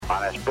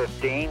Minus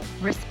 15.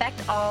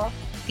 Respect all,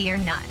 fear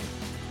none.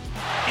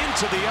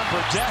 Into the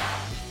upper deck.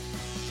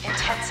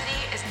 Intensity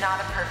is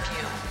not a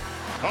perfume.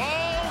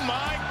 Oh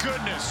my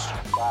goodness.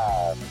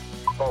 5,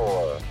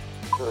 4,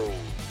 3,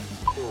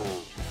 2,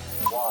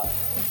 1.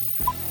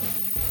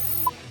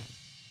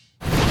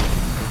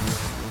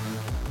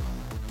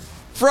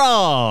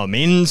 From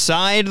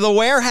inside the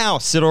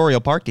warehouse at Oriole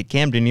Park at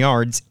Camden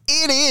Yards,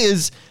 it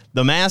is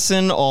the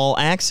Masson All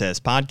Access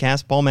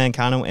Podcast. Paul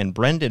Mancano and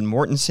Brendan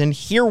Mortensen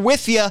here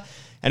with you.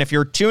 And if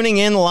you're tuning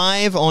in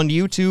live on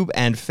YouTube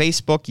and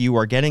Facebook, you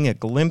are getting a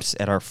glimpse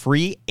at our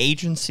free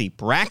agency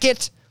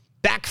bracket.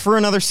 Back for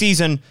another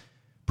season.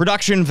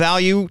 Production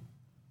value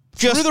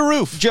just through the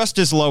roof. Just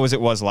as low as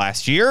it was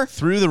last year.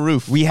 Through the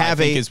roof, We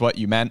have I think is what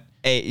you meant.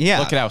 Yeah.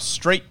 Look at how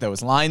straight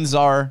those lines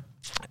are.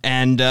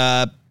 And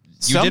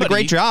you did a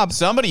great job.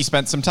 Somebody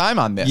spent some time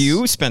on this.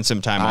 You spent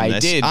some time on this. I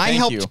did. I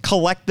helped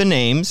collect the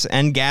names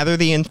and gather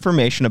the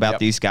information about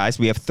these guys.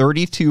 We have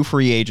 32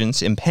 free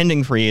agents,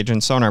 impending free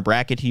agents on our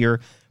bracket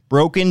here,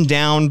 broken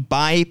down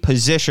by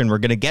position. We're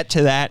going to get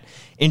to that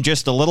in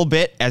just a little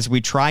bit as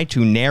we try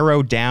to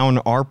narrow down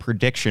our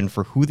prediction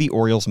for who the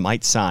Orioles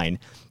might sign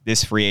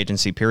this free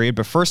agency period.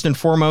 But first and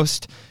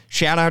foremost,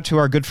 shout out to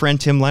our good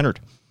friend Tim Leonard,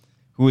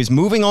 who is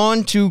moving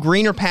on to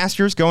greener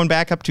pastures, going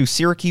back up to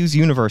Syracuse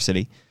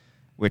University,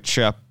 which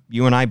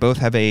you and I both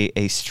have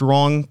a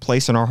strong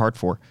place in our heart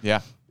for.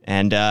 Yeah.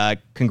 And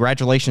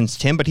congratulations,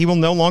 Tim, but he will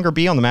no longer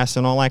be on the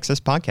Masson All Access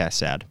podcast,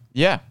 sad.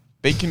 Yeah.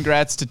 Big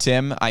congrats to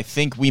Tim. I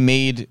think we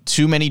made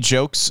too many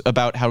jokes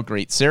about how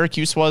great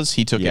Syracuse was.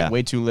 He took it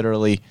way too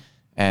literally,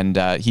 and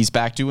he's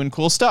back doing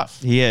cool stuff.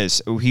 He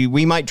is.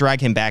 We might drag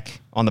him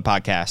back on the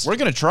podcast. We're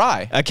going to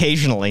try.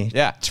 Occasionally.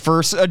 Yeah.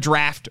 For a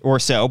draft or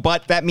so,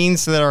 but that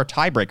means that our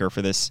tiebreaker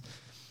for this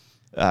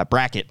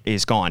bracket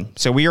is gone.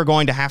 So we are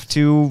going to have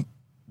to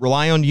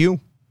rely on you.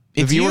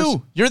 It's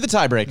you. You're the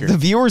tiebreaker. The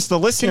viewers, the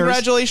listeners.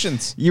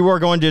 Congratulations. You are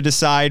going to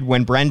decide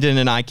when Brendan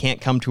and I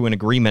can't come to an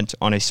agreement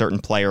on a certain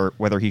player,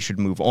 whether he should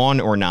move on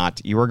or not.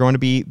 You are going to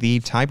be the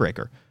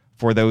tiebreaker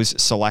for those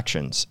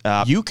selections.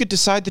 You could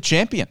decide the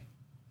champion.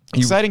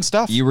 Exciting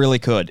stuff. You really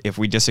could if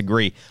we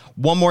disagree.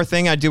 One more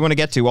thing I do want to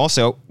get to.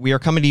 Also, we are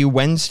coming to you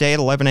Wednesday at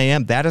 11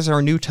 a.m. That is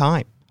our new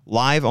time.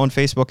 Live on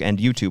Facebook and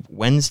YouTube.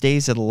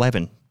 Wednesdays at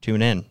 11.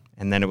 Tune in.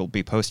 And then it will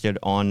be posted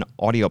on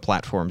audio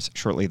platforms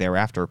shortly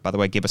thereafter. By the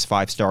way, give us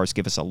 5 stars.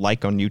 Give us a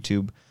like on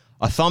YouTube.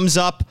 A thumbs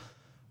up.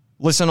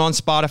 Listen on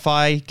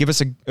Spotify. Give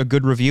us a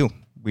good review.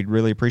 We'd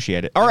really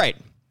appreciate it. All right.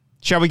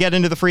 Shall we get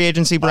into the free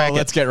agency bracket?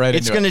 Let's get right into it.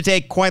 It's going to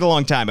take quite a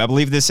long time. I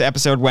believe this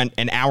episode went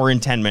an hour and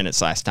 10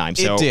 minutes last time.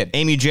 So it did.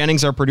 Amy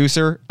Jennings, our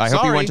producer, I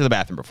hope you went to the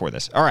bathroom before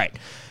this. All right.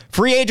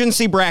 Free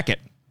agency bracket.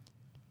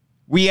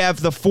 We have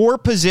the 4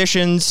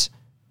 positions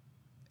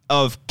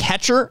of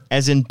catcher,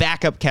 as in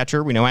backup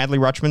catcher. We know Adley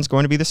Rutschman's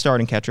going to be the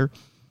starting catcher.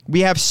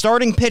 We have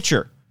starting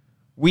pitcher.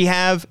 We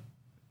have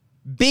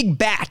big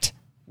bat,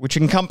 which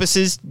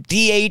encompasses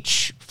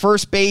DH,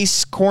 first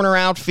base, corner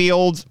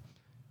outfield.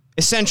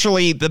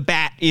 Essentially, the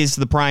bat is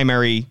the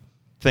primary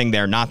thing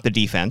there, not the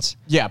defense.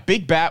 Yeah,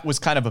 big bat was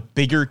kind of a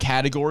bigger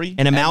category.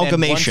 An amalgamation,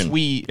 and then once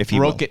we if you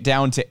broke will. it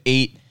down to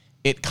 8,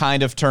 it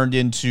kind of turned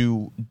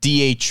into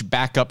DH,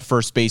 backup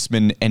first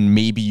baseman, and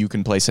maybe you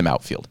can play some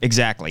outfield.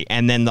 Exactly.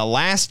 And then the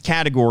last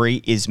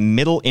category is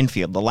middle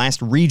infield, the last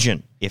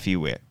region, if you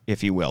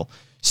will.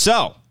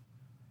 So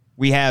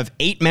we have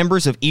 8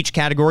 members of each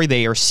category.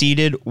 They are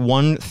seeded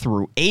 1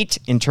 through 8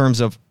 in terms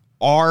of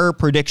our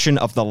prediction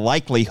of the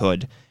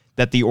likelihood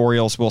that the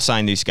Orioles will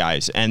sign these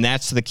guys. And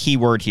that's the key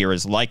word here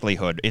is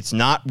likelihood. It's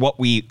not what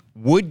we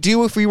would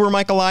do if we were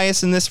Mike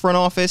Elias in this front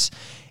office.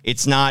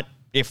 It's not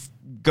if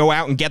go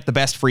out and get the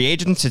best free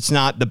agents. It's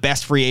not the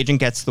best free agent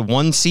gets the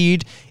 1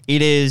 seed.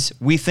 It is,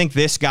 we think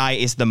this guy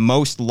is the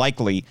most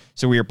likely,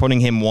 so we are putting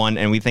him 1,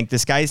 and we think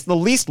this guy is the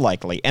least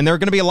likely. And there are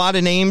going to be a lot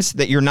of names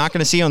that you're not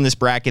going to see on this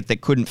bracket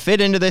that couldn't fit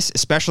into this,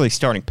 especially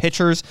starting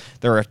pitchers.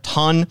 There are a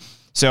ton.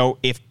 So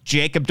if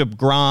Jacob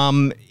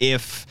deGrom,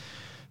 if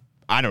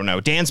I don't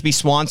know, Dansby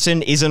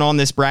Swanson isn't on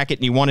this bracket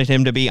and you wanted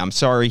him to be, I'm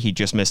sorry, he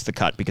just missed the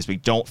cut because we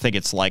don't think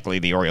it's likely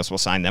the Orioles will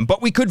sign them.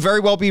 But we could very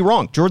well be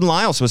wrong. Jordan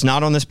Lyles was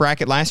not on this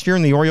bracket last year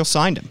and the Orioles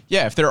signed him.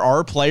 Yeah, if there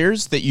are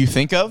players that you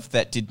think of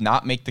that did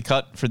not make the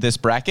cut for this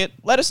bracket,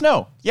 let us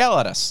know. Yell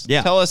at us.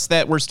 Yeah. Tell us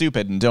that we're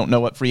stupid and don't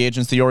know what free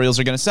agents the Orioles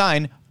are going to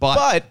sign.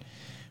 But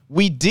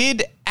we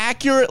did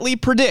accurately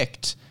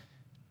predict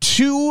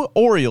 2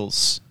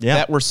 Orioles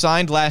that were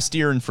signed last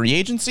year in free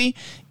agency.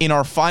 In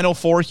our final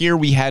 4 here,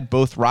 we had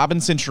both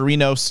Robinson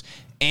Chirinos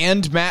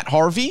and Matt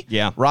Harvey.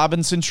 Yeah.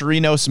 Robinson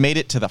Chirinos made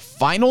it to the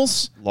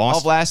finals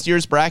of last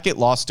year's bracket,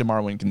 lost to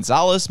Marwin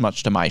Gonzalez,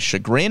 much to my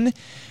chagrin.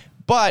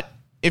 But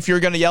if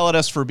you're going to yell at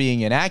us for being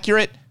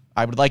inaccurate,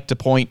 I would like to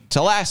point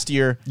to last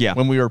year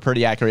when we were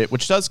pretty accurate,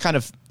 which does kind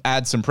of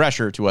add some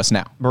pressure to us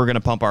now. We're going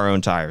to pump our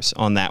own tires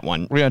on that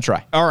one. We're going to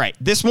try. All right.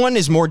 This one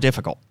is more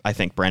difficult, I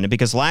think, Brandon,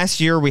 because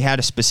last year we had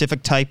a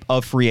specific type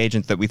of free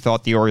agent that we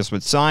thought the Orioles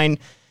would sign,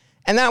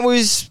 and that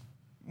was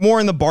more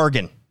in the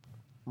bargain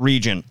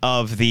region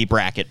of the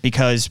bracket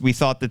because we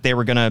thought that they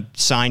were going to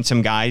sign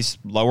some guys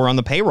lower on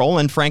the payroll,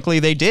 and frankly,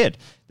 they did.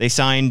 They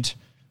signed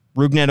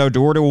Rougned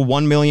Odor to a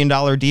 $1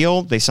 million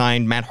deal. They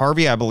signed Matt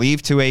Harvey, I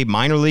believe, to a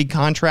minor league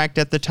contract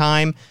at the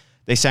time.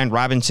 They signed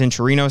Robinson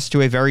Chirinos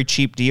to a very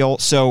cheap deal.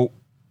 So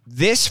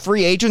this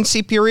free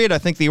agency period, I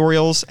think the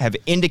Orioles have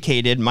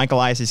indicated, Michael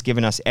Elias has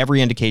given us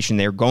every indication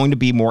they're going to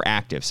be more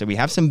active. So we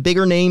have some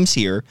bigger names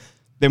here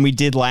than we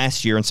did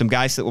last year and some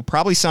guys that will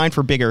probably sign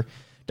for bigger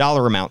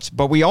dollar amounts.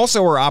 But we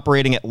also are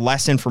operating at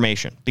less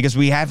information because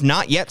we have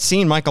not yet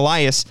seen Michael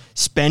Elias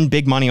spend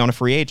big money on a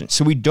free agent.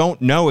 So we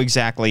don't know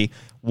exactly,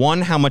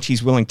 one, how much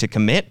he's willing to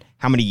commit,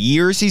 how many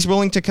years he's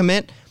willing to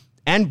commit,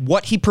 and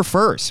what he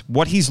prefers,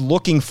 what he's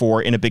looking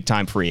for in a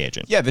big-time free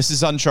agent. Yeah, this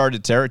is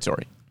uncharted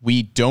territory.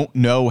 We don't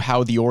know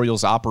how the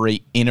Orioles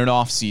operate in an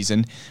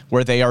offseason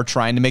where they are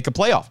trying to make a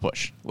playoff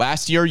push.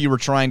 Last year, you were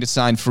trying to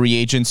sign free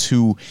agents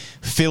who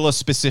fill a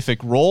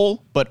specific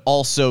role, but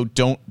also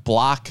don't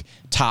block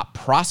top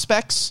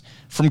prospects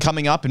from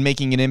coming up and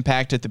making an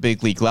impact at the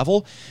big league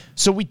level.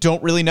 So we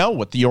don't really know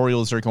what the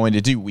Orioles are going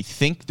to do. We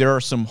think there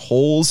are some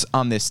holes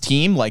on this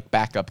team, like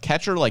backup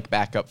catcher, like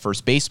backup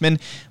first baseman,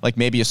 like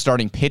maybe a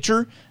starting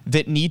pitcher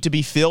that need to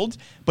be filled.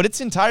 But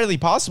it's entirely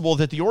possible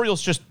that the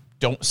Orioles just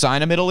don't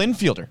sign a middle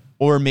infielder.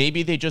 Or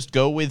maybe they just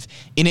go with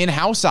an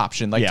in-house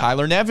option like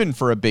Tyler Nevin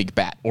for a big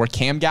bat or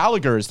Cam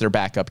Gallagher as their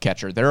backup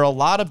catcher. There are a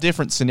lot of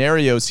different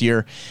scenarios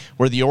here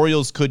where the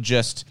Orioles could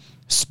just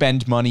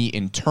spend money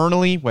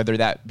internally, whether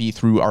that be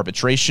through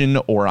arbitration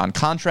or on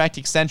contract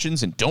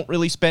extensions, and don't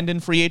really spend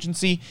in free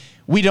agency.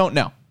 We don't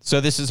know.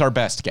 So this is our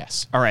best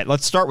guess. All right,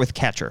 let's start with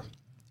catcher.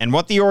 And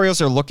what the Orioles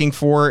are looking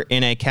for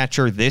in a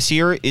catcher this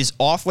year is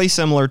awfully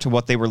similar to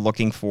what they were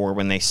looking for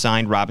when they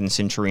signed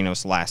Robinson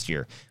Chirinos last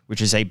year,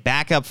 which is a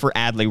backup for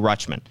Adley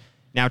Rutschman.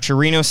 Now,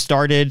 Chirinos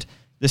started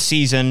the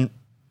season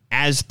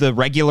as the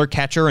regular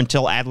catcher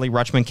until Adley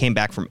Rutschman came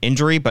back from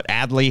injury, but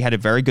Adley had a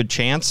very good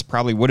chance,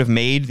 probably would have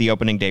made the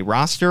opening day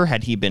roster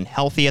had he been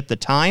healthy at the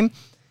time.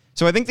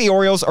 So I think the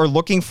Orioles are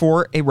looking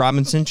for a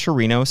Robinson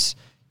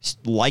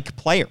Chirinos-like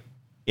player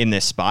in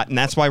this spot, and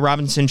that's why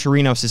Robinson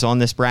Chirinos is on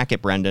this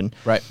bracket, Brendan.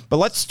 Right. But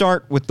let's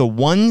start with the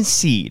 1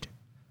 seed,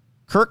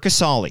 Curt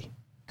Casali,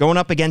 going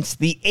up against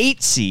the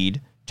 8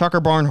 seed, Tucker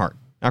Barnhart.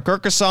 Now,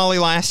 Curt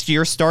Casali last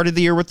year started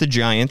the year with the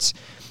Giants.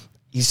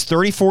 He's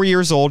 34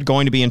 years old,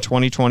 going to be in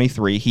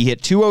 2023. He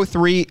hit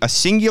 .203, a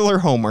singular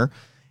homer,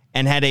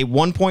 and had a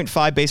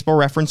 1.5 Baseball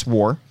Reference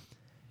WAR.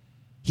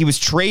 He was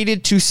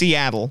traded to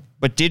Seattle,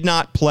 but did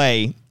not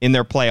play in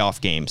their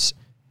playoff games.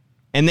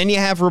 And then you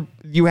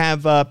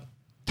have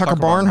Tucker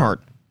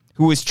Barnhart,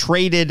 who was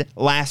traded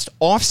last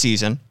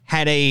offseason,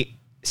 had a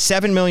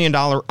 $7 million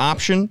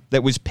option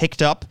that was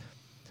picked up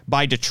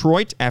by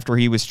Detroit after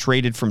he was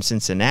traded from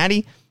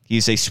Cincinnati.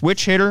 He's a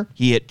switch hitter.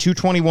 He hit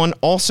 .221,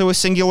 also a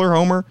singular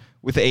homer,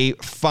 with a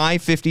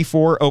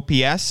 .554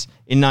 OPS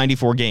in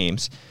 94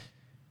 games.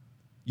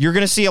 You're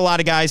going to see a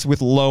lot of guys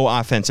with low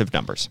offensive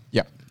numbers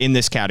in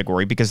this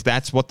category because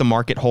that's what the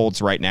market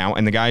holds right now,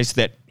 and the guys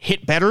that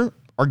hit better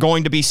are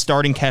going to be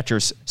starting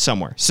catchers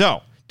somewhere.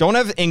 So don't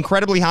have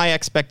incredibly high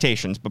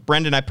expectations, but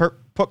Brendan, I put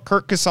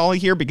Curt Casali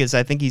here because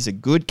I think he's a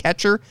good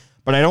catcher,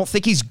 but I don't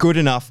think he's good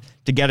enough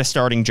to get a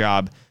starting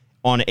job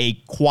on a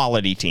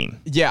quality team.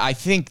 Yeah, I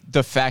think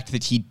the fact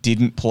that he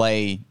didn't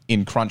play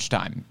in crunch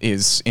time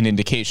is an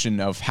indication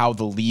of how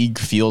the league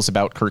feels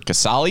about Curt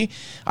Casali.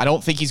 I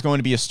don't think he's going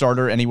to be a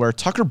starter anywhere.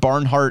 Tucker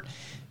Barnhart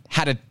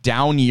had a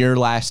down year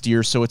last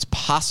year, so it's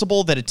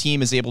possible that a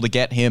team is able to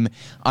get him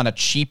on a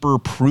cheaper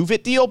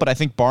prove-it deal, but I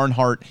think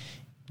Barnhart,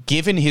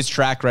 given his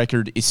track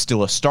record, is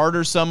still a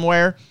starter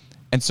somewhere.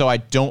 And so I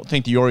don't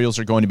think the Orioles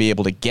are going to be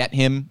able to get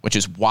him, which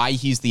is why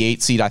he's the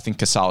 8 seed. I think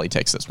Casali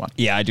takes this one.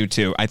 Yeah, I do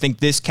too. I think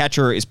this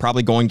catcher is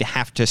probably going to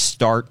have to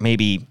start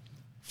maybe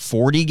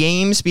 40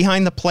 games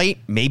behind the plate,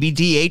 maybe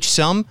DH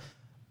some,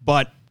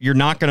 but you're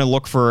not going to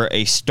look for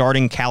a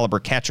starting caliber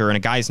catcher, and a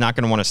guy's not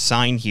going to want to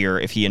sign here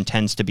if he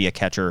intends to be a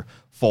catcher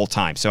full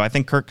time. So I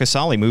think Curt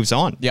Casali moves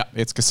on. Yeah,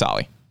 it's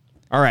Casali.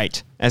 All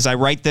right. As I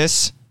write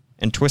this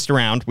and twist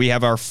around, we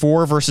have our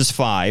 4 versus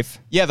 5.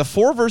 Yeah, the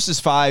 4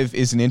 versus 5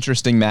 is an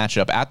interesting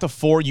matchup. At the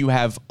 4, you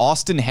have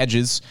Austin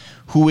Hedges,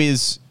 who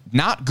is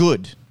not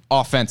good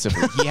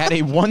offensively. He had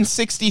a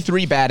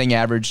 163 batting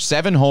average,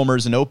 7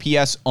 homers, an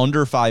OPS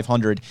under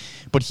 500,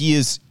 but he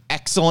is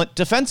excellent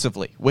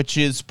defensively, which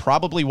is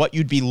probably what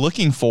you'd be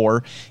looking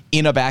for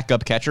in a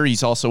backup catcher.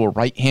 He's also a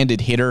right-handed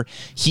hitter.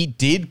 He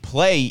did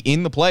play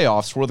in the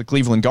playoffs for the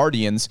Cleveland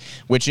Guardians,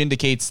 which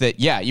indicates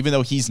that, yeah, even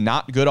though he's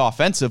not good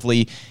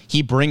offensively,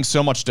 he brings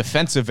so much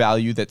defensive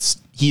value that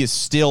he is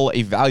still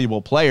a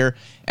valuable player.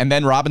 And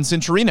then Robinson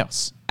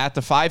Chirinos at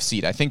the 5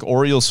 seed. I think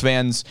Orioles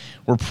fans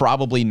were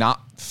probably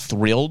not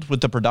thrilled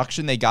with the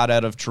production they got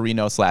out of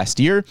Chirinos last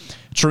year.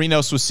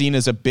 Chirinos was seen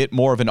as a bit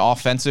more of an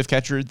offensive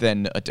catcher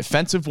than a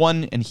defensive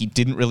one, and he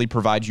didn't really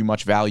provide you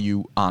much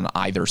value on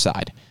either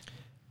side.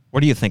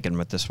 What are you thinking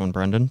with this one,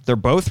 Brendan? They're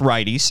both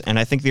righties, and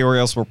I think the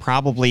Orioles will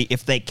probably,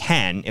 if they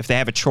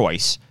have a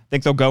choice,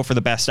 think they'll go for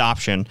the best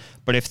option.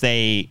 But if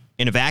they,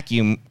 in a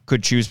vacuum,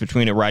 could choose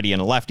between a righty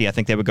and a lefty, I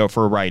think they would go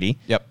for a righty.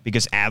 Yep.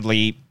 Because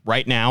Adley,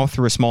 right now,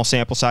 through a small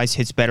sample size,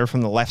 hits better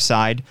from the left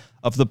side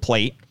of the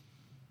plate.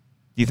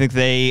 Do you think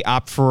they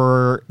opt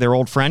for their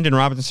old friend in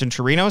Robinson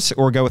Chirinos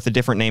or go with a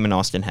different name in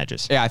Austin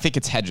Hedges? Yeah, I think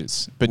it's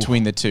Hedges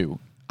between the two.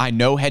 I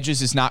know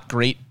Hedges is not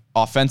great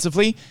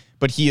offensively,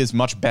 but he is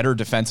much better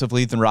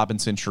defensively than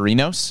Robinson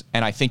Chirinos.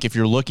 And I think if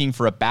you're looking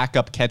for a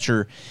backup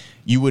catcher,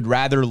 you would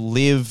rather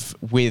live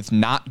with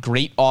not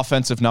great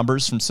offensive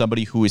numbers from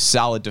somebody who is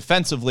solid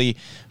defensively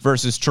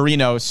versus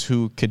Chirinos,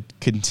 who could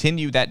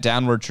continue that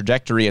downward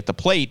trajectory at the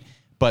plate,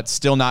 but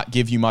still not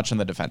give you much on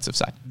the defensive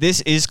side.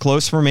 This is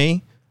close for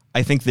me.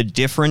 I think the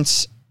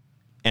difference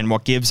and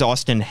what gives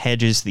Austin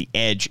Hedges the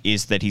edge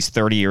is that he's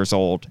 30 years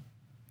old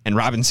and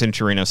Robinson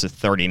Chirinos is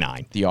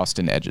 39. The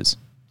Austin Edges.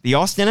 The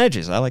Austin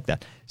Edges. I like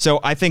that. So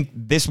I think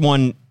this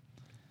one,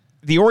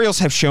 the Orioles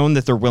have shown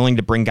that they're willing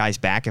to bring guys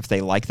back if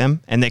they like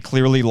them, and they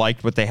clearly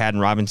liked what they had in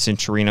Robinson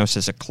Chirinos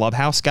as a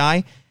clubhouse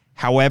guy.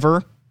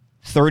 However,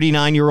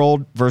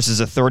 39-year-old versus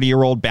a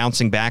 30-year-old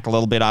bouncing back a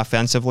little bit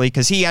offensively,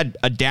 because he had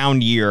a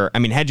down year. I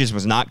mean, Hedges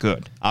was not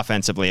good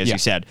offensively, as you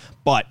said,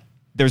 but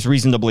there's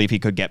reason to believe he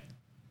could get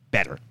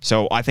better.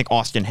 So I think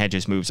Austin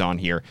Hedges moves on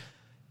here.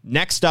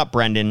 Next up,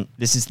 Brendan,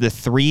 this is the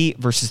 3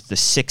 versus the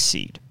 6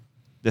 seed.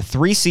 The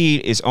 3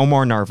 seed is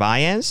Omar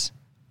Narvaez,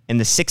 and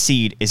the 6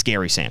 seed is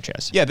Gary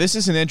Sanchez. Yeah, this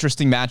is an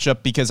interesting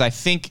matchup because I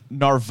think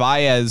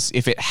Narvaez,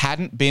 if it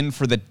hadn't been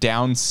for the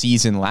down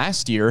season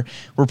last year,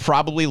 we're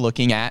probably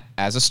looking at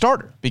as a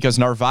starter because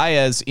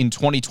Narvaez in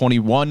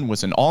 2021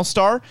 was an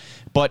all-star,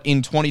 but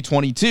in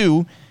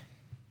 2022,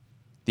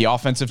 the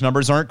offensive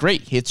numbers aren't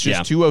great. Hits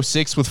just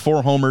 206 with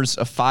 4 homers,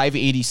 a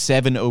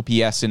 587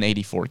 OPS in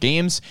 84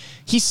 games.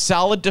 He's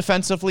solid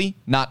defensively,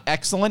 not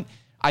excellent.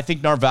 I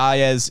think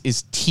Narvaez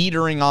is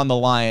teetering on the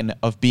line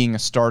of being a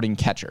starting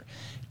catcher.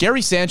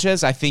 Gary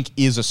Sanchez, I think,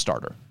 is a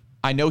starter.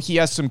 I know he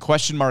has some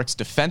question marks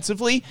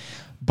defensively,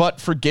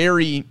 but for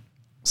Gary,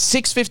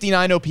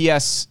 659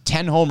 OPS,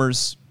 10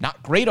 homers,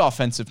 not great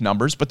offensive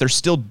numbers, but they're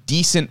still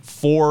decent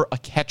for a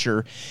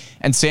catcher.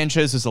 And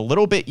Sanchez is a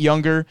little bit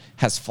younger,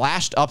 has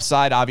flashed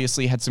upside,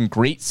 obviously had some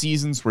great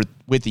seasons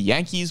with the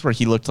Yankees where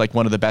he looked like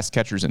one of the best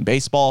catchers in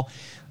baseball.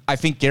 I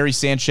think Gary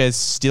Sanchez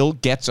still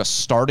gets a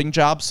starting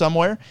job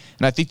somewhere,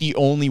 and I think the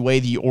only way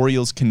the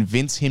Orioles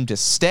convince him to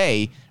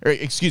sign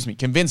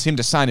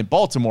in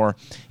Baltimore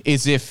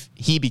is if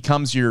he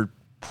becomes your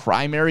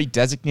primary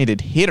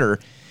designated hitter,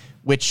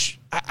 which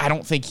I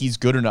don't think he's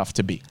good enough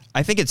to be.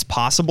 I think it's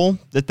possible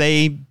that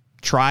they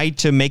try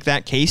to make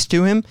that case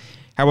to him.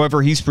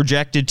 However, he's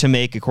projected to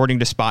make, according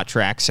to Spot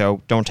Track,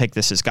 so don't take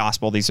this as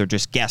gospel, these are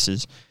just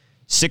guesses,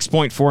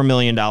 $6.4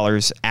 million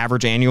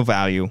average annual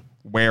value,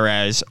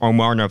 whereas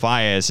Omar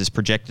Narvaez is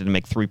projected to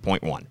make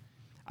 3.1.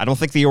 I don't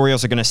think the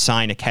Orioles are going to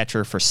sign a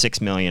catcher for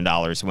 $6 million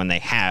when they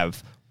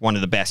have one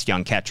of the best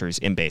young catchers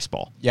in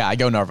baseball. Yeah, I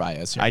go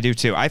Narvaez here. I do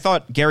too. I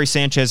thought Gary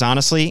Sanchez,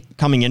 honestly,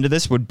 coming into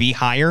this would be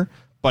higher,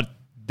 but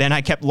then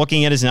I kept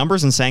looking at his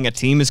numbers and saying a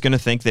team is going to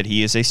think that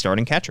he is a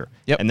starting catcher.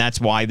 Yep. And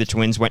that's why the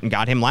Twins went and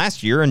got him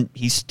last year, and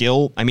he's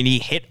still, I mean, he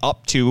hit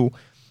up to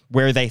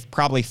where they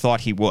probably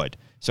thought he would.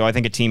 So I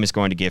think a team is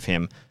going to give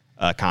him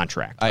a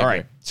contract. All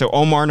right. So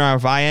Omar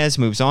Narvaez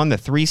moves on, the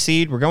 3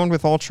 seed. We're going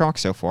with all chalk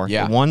so far.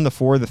 Yeah. The 1, the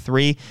 4, the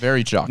 3.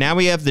 Very chalk. Now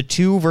we have the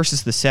 2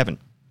 versus the 7.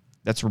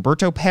 That's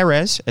Roberto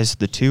Perez as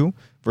the 2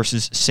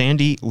 versus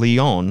Sandy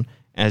Leon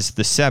as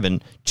the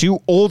 7. 2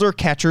 older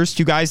catchers,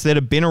 2 guys that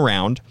have been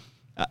around,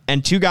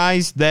 and 2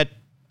 guys that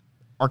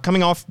are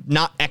coming off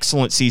not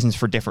excellent seasons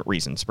for different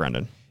reasons,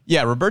 Brendan.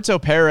 Yeah, Roberto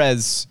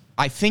Perez,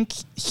 I think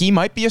he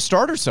might be a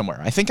starter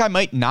somewhere. I think I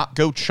might not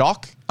go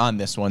chalk on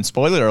this one.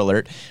 Spoiler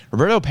alert.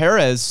 Roberto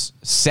Perez,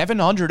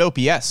 700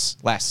 OPS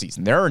last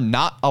season. There are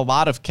not a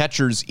lot of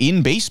catchers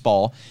in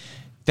baseball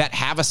that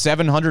have a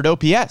 700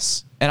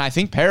 OPS. And I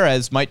think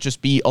Perez might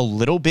just be a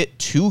little bit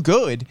too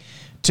good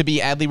to be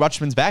Adley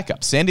Rutschman's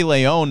backup. Sandy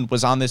Leon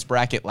was on this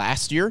bracket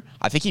last year.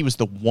 I think he was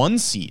the 1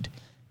 seed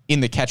in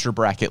the catcher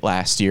bracket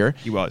last year.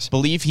 He was.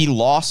 Believe he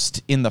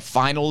lost in the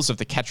finals of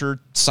the catcher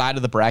side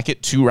of the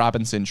bracket to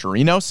Robinson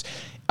Chirinos.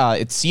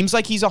 It seems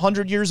like he's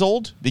 100 years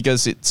old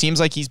because it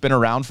seems like he's been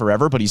around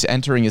forever, but he's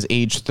entering his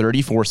age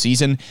 34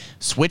 season.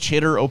 Switch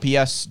hitter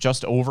OPS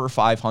just over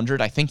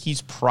 500. I think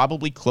he's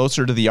probably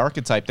closer to the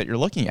archetype that you're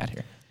looking at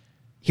here.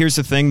 Here's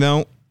the thing,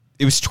 though.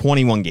 It was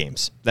 21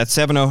 games. That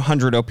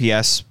 700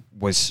 OPS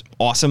was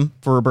awesome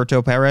for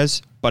Roberto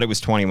Perez, but it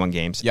was 21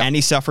 games. Yep. And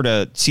he suffered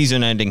a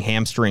season-ending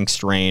hamstring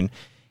strain.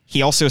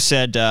 He also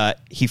said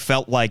he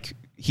felt like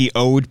he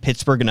owed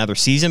Pittsburgh another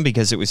season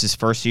because it was his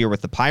first year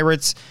with the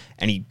Pirates,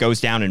 and he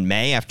goes down in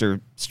May after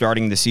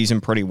starting the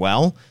season pretty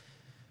well.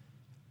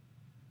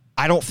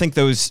 I don't think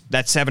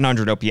that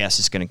 700 OPS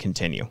is going to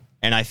continue.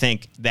 And I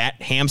think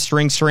that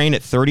hamstring strain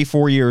at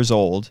 34 years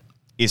old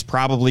is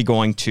probably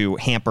going to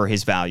hamper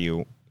his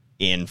value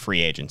in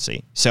free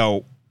agency.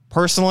 So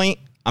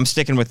personally, I'm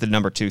sticking with the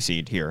number 2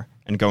 seed here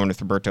and going with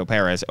Roberto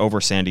Perez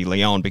over Sandy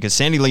Leon because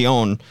Sandy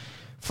Leon,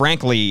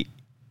 frankly,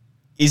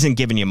 isn't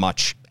giving you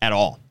much at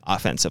all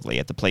offensively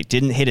at the plate.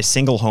 Didn't hit a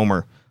single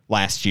homer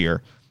last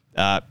year.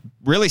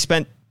 Really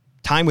spent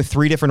time with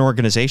 3 different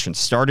organizations.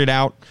 Started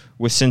out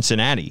with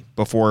Cincinnati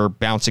before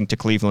bouncing to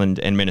Cleveland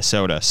and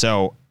Minnesota.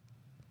 So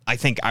I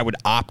think I would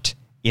opt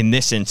in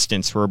this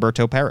instance for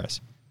Roberto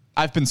Perez.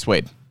 I've been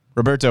swayed.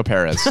 Roberto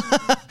Perez.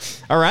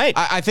 All right.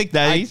 I think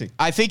that easy.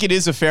 I think it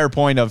is a fair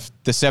point of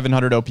the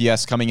 700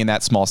 OPS coming in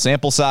that small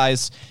sample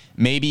size.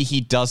 Maybe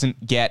he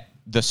doesn't get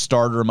the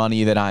starter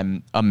money that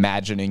I'm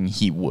imagining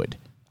he would.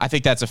 I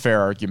think that's a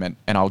fair argument,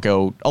 and I'll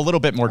go a little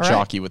bit more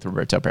chalky with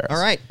Roberto Perez. All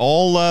right.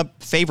 All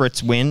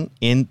favorites win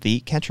in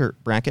the catcher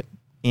bracket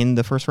in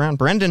the first round.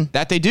 Brendan.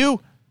 That they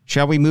do.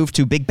 Shall we move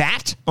to Big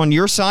Bat on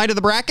your side of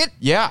the bracket?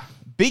 Yeah.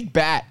 Big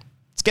Bat.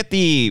 Let's get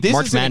the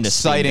March Madness. This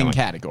is an exciting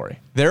category.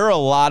 There are a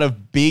lot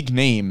of big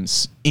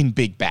names in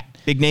Big Bat.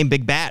 Big name,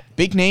 Big Bat.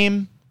 Big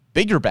name,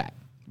 bigger bat.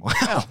 Wow.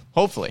 Well,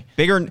 hopefully.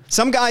 Bigger.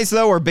 Some guys,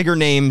 though, are bigger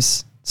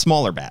names,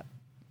 smaller bat.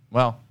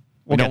 Well,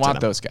 we don't want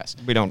those guys.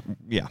 We don't,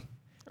 yeah.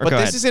 But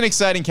this is an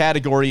exciting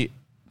category.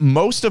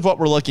 Most of what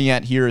we're looking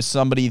at here is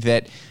somebody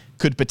that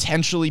could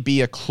potentially be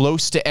a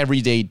close to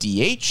everyday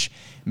DH.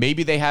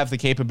 Maybe they have the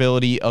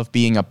capability of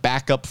being a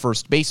backup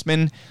first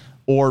baseman,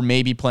 or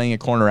maybe playing a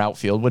corner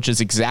outfield, which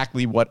is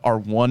exactly what our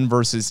 1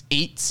 versus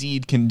 8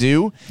 seed can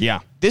do. Yeah.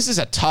 This is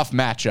a tough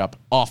matchup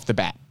off the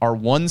bat. Our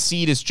 1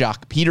 seed is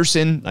Jock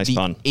Peterson. Nice the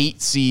pun.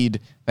 8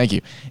 seed, thank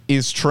you,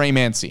 is Trey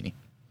Mancini.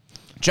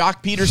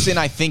 Jock Peterson,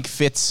 I think,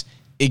 fits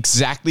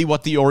exactly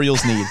what the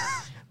Orioles need,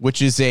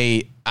 which is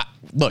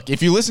look,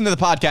 if you listened to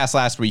the podcast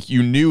last week,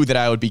 you knew that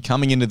I would be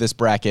coming into this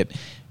bracket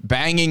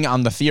banging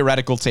on the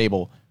theoretical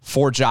table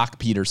for Jock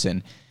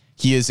Peterson.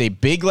 He is a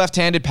big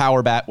left-handed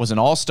power bat, was an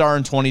all-star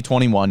in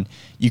 2021.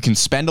 You can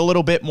spend a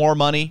little bit more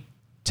money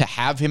to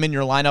have him in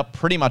your lineup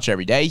pretty much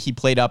every day. He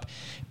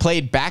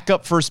played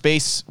backup first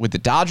base with the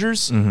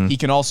Dodgers. Mm-hmm. He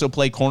can also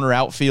play corner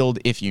outfield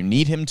if you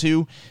need him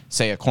to.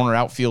 Say a corner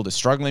outfield is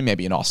struggling,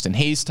 maybe an Austin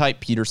Hayes type.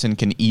 Peterson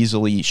can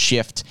easily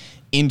shift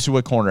into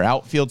a corner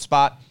outfield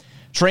spot.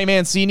 Trey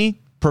Mancini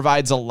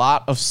provides a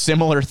lot of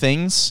similar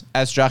things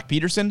as Jock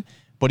Peterson,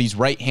 but he's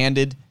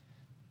right-handed.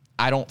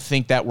 I don't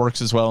think that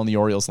works as well in the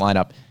Orioles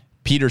lineup.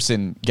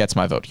 Peterson gets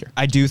my vote here.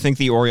 I do think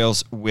the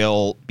Orioles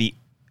will be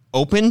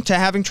open to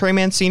having Trey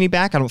Mancini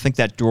back. I don't think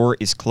that door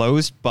is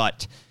closed,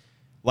 but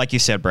like you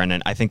said,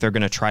 Brendan, I think they're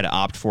going to try to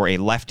opt for a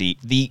lefty.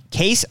 The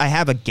case I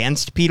have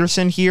against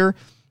Peterson here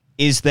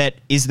is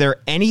there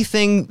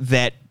anything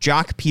that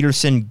Jock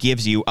Peterson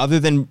gives you other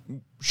than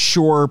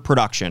sure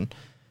production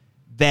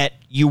that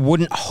you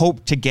wouldn't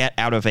hope to get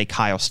out of a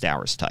Kyle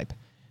Stowers type?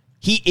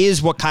 He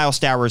is what Kyle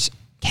Stowers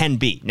can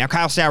be. Now,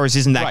 Kyle Stowers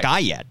isn't that guy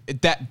yet.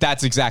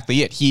 That's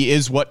exactly it. He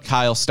is what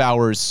Kyle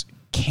Stowers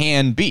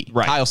can be.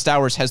 Right. Kyle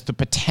Stowers has the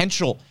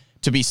potential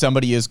to be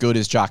somebody as good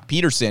as Jock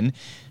Peterson.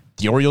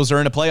 The Orioles are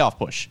in a playoff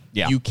push.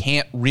 Yeah. You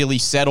can't really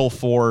settle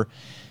for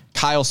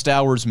Kyle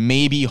Stowers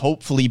maybe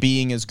hopefully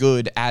being as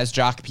good as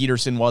Jock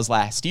Peterson was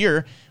last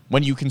year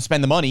when you can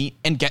spend the money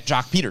and get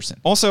Jock Peterson.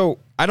 Also,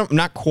 I'm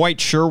not quite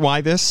sure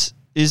why this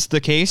is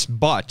the case,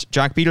 but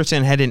Jock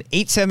Peterson had an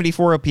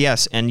 874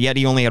 OPS, and yet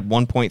he only had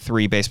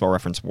 1.3 Baseball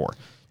Reference WAR.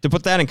 To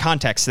put that in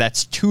context,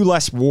 that's 2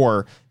 less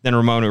WAR than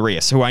Ramon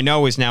Urias, who I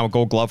know is now a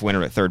Gold Glove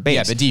winner at third base.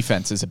 Yeah, the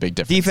defense is a big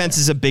difference. Defense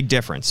is a big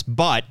difference,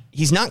 but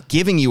he's not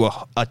giving you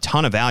a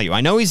ton of value.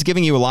 I know he's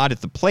giving you a lot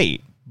at the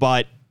plate,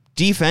 but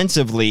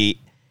defensively,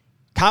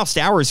 Kyle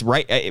Stowers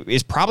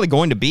is probably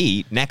going to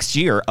be, next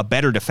year, a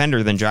better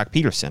defender than Jock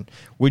Peterson.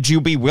 Would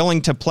you be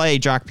willing to play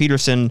Jock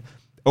Peterson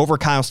over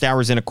Kyle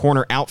Stowers in a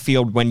corner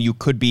outfield when you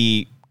could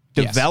be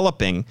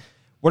developing? Yes.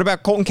 What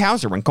about Colton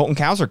Cowser when Colton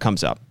Cowser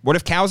comes up? What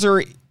if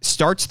Cowser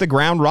starts the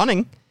ground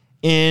running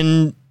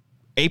in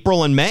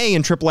April and May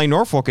in AAA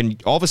Norfolk,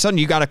 and all of a sudden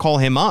you got to call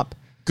him up?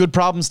 Good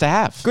problems to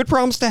have. Good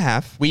problems to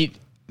have.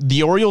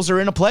 The Orioles are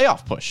in a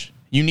playoff push.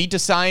 You need to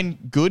sign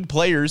good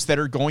players that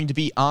are going to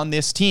be on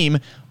this team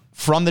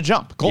from the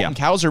jump. Colton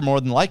Cowser more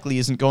than likely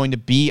isn't going to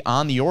be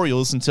on the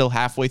Orioles until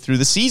halfway through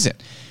the season.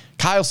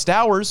 Kyle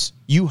Stowers,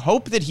 you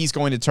hope that he's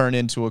going to turn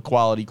into a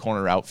quality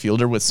corner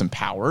outfielder with some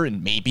power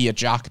and maybe a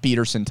Jock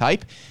Peterson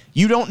type.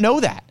 You don't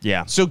know that.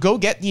 Yeah. So go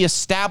get the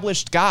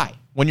established guy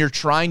when you're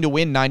trying to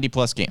win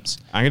 90-plus games.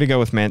 I'm going to go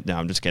with No,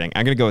 I'm just kidding.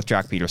 I'm going to go with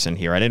Jock Peterson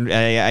here.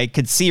 I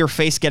could see your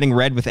face getting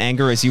red with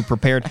anger as you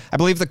prepared. I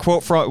believe the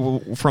quote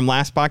from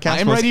last podcast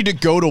I'm ready to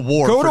go to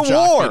war for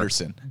Jock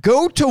Peterson.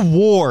 Go to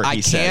war,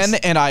 he says.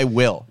 And I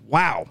will.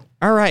 Wow.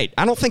 All right.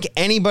 I don't think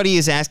anybody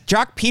is asked.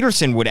 Jock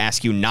Peterson would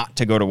ask you not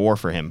to go to war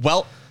for him.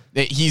 Well,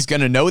 he's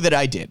going to know that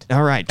I did.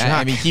 All right. Jock,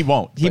 I mean, he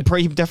won't. He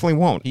definitely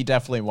won't. He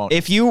definitely won't.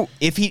 If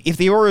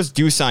the Orioles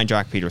do sign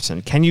Jock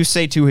Peterson, can you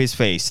say to his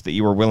face that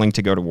you are willing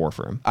to go to war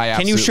for him? I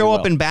absolutely Can you show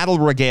up will. in battle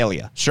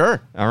regalia? Sure.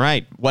 All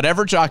right.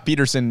 Whatever Jock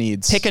Peterson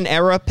needs. Pick an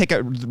era. Pick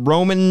a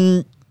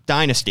Roman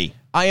dynasty.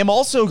 I am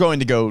also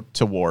going to go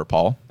to war,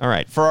 Paul. All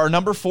right. For our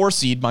number 4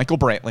 seed, Michael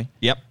Brantley.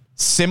 Yep.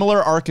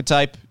 Similar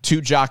archetype to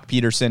Jock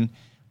Peterson.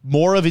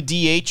 More of a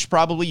DH,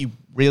 probably. You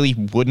really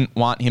wouldn't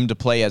want him to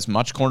play as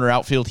much corner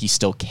outfield. He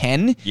still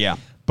can. Yeah.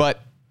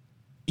 But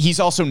he's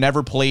also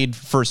never played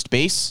first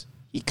base.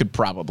 he could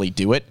probably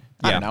do it.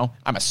 I Yeah. don't know.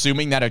 I'm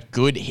assuming that a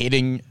good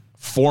hitting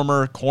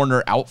former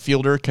corner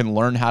outfielder can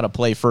learn how to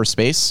play first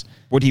base.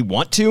 Would he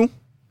want to?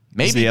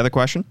 Maybe. Is the other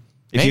question.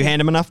 If you Maybe.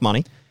 hand him enough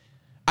money.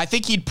 I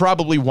think he'd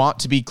probably want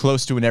to be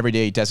close to an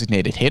everyday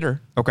designated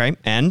hitter. Okay.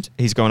 And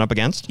he's going up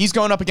against? He's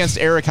going up against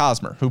Eric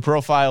Hosmer, who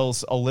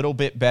profiles a little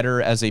bit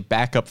better as a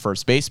backup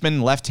first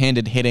baseman.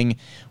 Left-handed hitting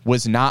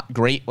was not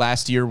great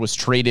last year, was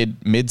traded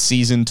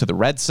midseason to the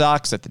Red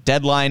Sox at the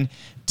deadline.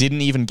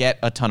 Didn't even get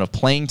a ton of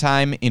playing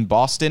time in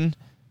Boston.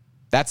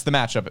 That's the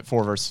matchup at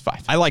 4 versus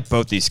 5. I like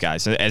both these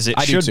guys, as it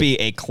I do should too. be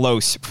a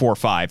close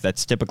 4-5.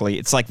 That's typically,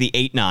 it's like the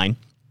 8-9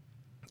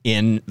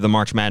 in the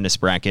March Madness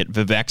bracket.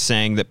 Vivek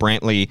saying that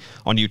Brantley,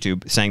 on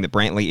YouTube, saying that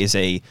Brantley is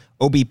a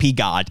OBP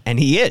god, and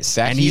he is.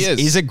 That and he is.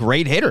 He's a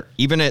great hitter,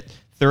 even at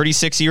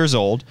 36 years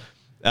old.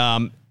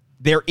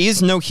 There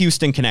is no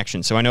Houston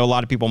connection. So I know a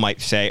lot of people might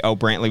say, oh,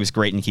 Brantley was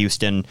great in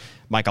Houston.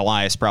 Mike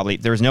Elias probably.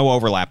 There's no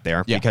overlap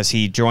there because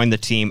he joined the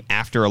team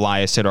after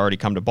Elias had already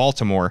come to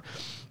Baltimore.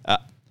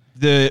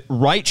 The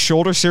right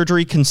shoulder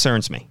surgery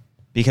concerns me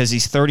because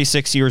he's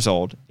 36 years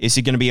old. Is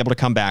he going to be able to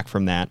come back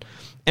from that?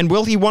 And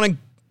will he want to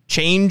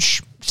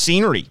change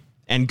scenery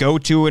and go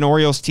to an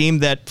Orioles team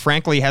that,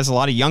 frankly, has a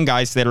lot of young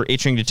guys that are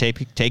itching to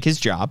take his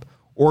job?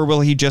 Or will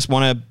he just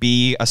want to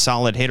be a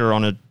solid hitter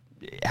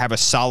have a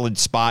solid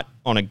spot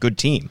on a good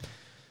team?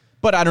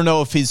 But I don't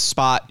know if his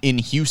spot in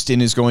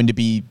Houston is going to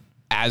be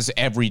as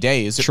every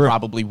day as it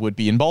probably would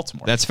be in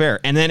Baltimore. That's fair.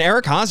 And then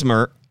Eric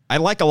Hosmer, I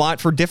like a lot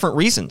for different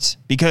reasons,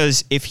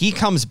 because if he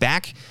comes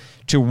back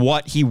to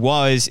what he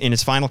was in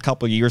his final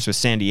couple of years with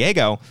San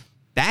Diego,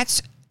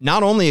 that's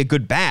not only a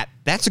good bat,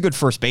 that's a good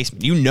first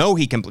baseman. You know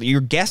he can play.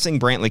 You're guessing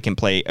Brantley can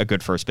play a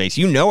good first base.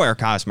 You know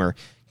Eric Hosmer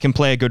can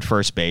play a good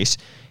first base.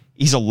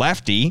 He's a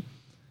lefty.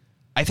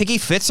 I think he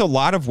fits a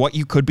lot of what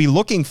you could be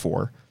looking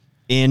for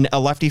in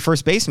a lefty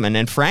first baseman.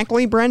 And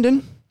frankly,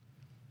 Brendan,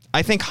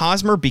 I think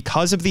Hosmer,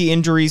 because of the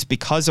injuries,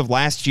 because of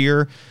last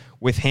year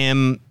with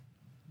him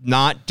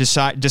not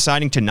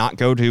deciding to not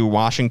go to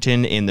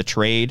Washington in the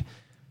trade,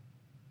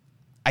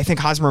 I think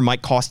Hosmer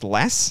might cost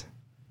less.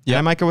 Yeah,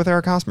 I might go with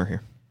Eric Hosmer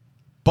here.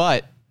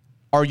 But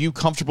are you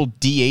comfortable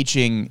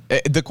DHing?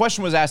 The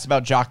question was asked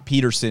about Jock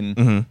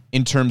Peterson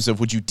in terms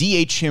of, would you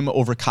DH him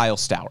over Kyle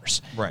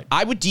Stowers? Right.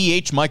 I would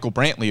DH Michael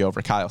Brantley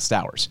over Kyle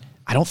Stowers.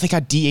 I don't think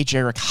I'd DH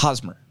Eric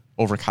Hosmer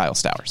over Kyle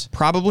Stowers.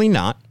 Probably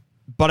not,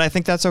 but I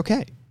think that's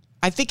okay.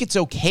 I think it's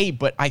okay,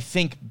 but I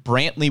think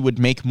Brantley would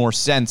make more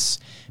sense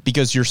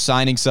because you're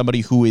signing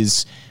somebody who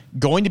is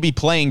going to be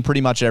playing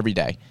pretty much every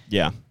day.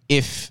 Yeah.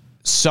 If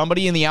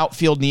somebody in the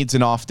outfield needs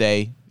an off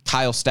day,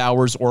 Kyle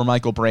Stowers or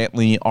Michael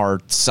Brantley are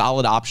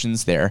solid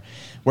options there.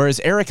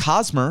 Whereas Eric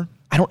Hosmer,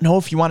 I don't know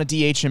if you want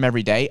to DH him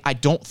every day. I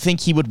don't think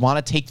he would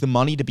want to take the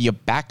money to be a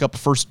backup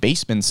first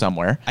baseman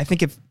somewhere. I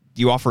think if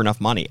you offer enough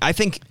money, I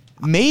think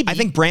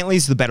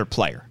Brantley's the better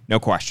player, no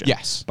question.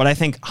 Yes. But I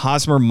think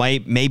Hosmer may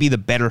be the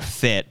better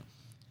fit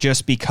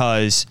just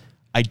because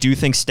I do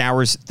think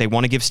they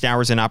want to give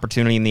Stowers an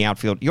opportunity in the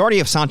outfield. You already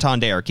have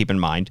Santander, keep in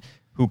mind,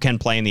 who can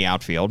play in the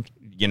outfield.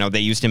 You know,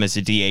 they used him as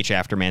a DH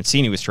after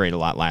Mancini was traded a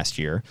lot last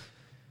year.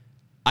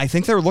 I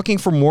think they're looking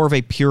for more of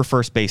a pure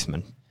first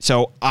baseman.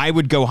 So I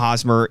would go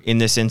Hosmer in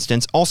this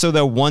instance. Also,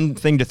 though, one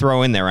thing to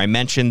throw in there, I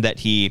mentioned that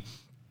he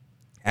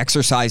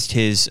exercised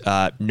his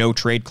no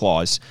trade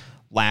clause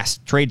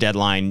last trade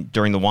deadline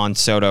during the Juan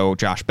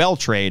Soto-Josh Bell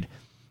trade.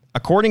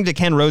 According to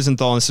Ken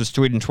Rosenthal, and this was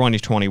tweeted in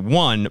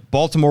 2021,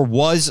 Baltimore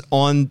was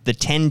on the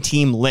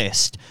 10-team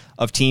list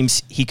of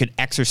teams he could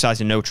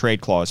exercise a no-trade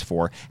clause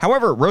for.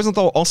 However,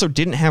 Rosenthal also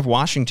didn't have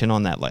Washington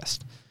on that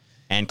list,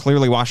 and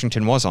clearly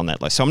Washington was on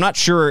that list. So I'm not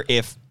sure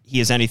if he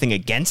has anything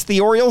against the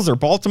Orioles or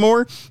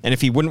Baltimore, and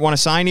if he wouldn't want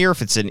to sign here,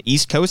 if it's an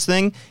East Coast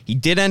thing. He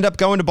did end up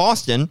going to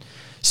Boston,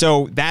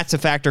 so that's a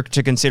factor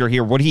to consider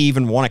here. Would he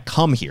even want to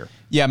come here?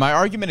 Yeah, my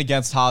argument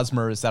against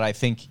Hosmer is that I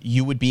think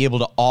you would be able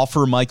to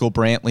offer Michael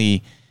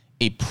Brantley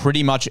a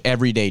pretty much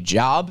everyday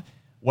job,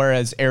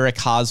 whereas Eric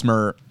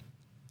Hosmer,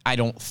 I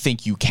don't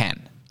think you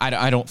can.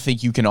 I don't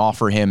think you can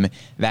offer him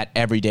that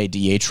everyday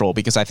DH role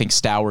because I think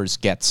Stowers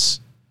gets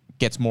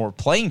more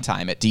playing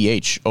time at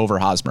DH over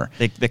Hosmer.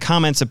 The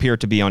comments appear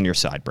to be on your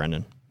side,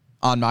 Brendan.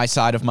 On my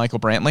side of Michael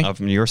Brantley? Of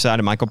your side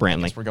of Michael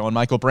Brantley. We're going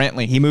Michael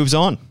Brantley. He moves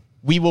on.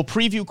 We will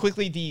preview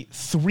quickly the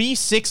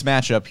 3-6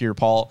 matchup here,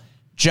 Paul.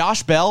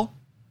 Josh Bell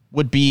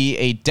would be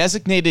a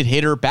designated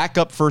hitter,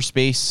 backup first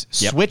base,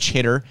 switch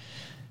hitter,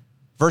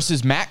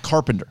 versus Matt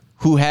Carpenter,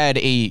 who had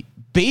a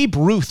Babe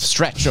Ruth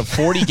stretch of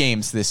 40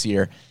 games this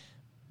year,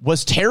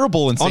 was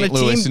terrible in St.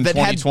 Louis in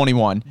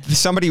 2021.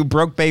 Somebody who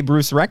broke Babe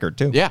Ruth's record,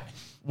 too. Yeah.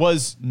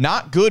 Was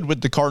not good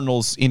with the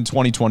Cardinals in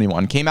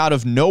 2021. Came out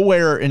of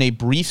nowhere in a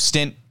brief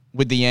stint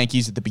with the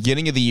Yankees at the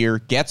beginning of the year,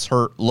 gets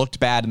hurt, looked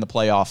bad in the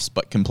playoffs,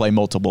 but can play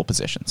multiple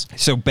positions.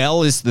 So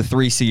Bell is the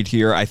 3 seed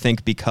here, I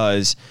think,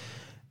 because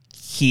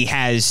he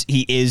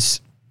is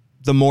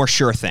the more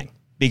sure thing.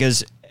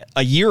 Because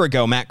a year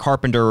ago, Matt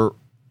Carpenter,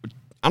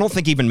 I don't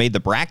think even made the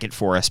bracket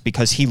for us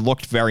because he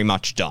looked very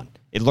much done.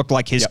 It looked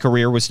like his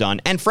career was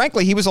done. And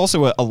frankly, he was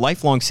also a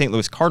lifelong St.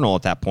 Louis Cardinal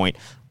at that point.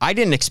 I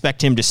didn't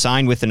expect him to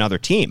sign with another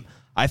team.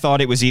 I thought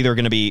it was either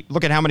going to be,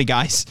 look at how many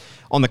guys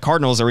on the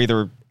Cardinals are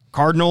either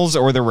Cardinals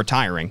or they're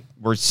retiring.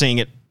 We're seeing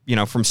it,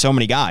 from so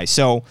many guys.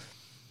 So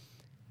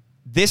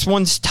this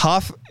one's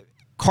tough.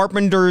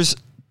 Carpenter's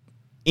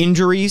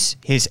injuries,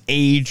 his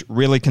age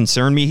really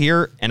concern me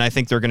here, and I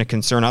think they're going to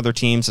concern other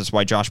teams. That's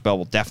why Josh Bell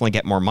will definitely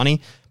get more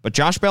money. But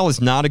Josh Bell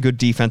is not a good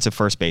defensive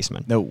first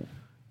baseman. No.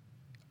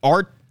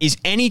 Is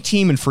any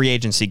team in free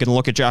agency going to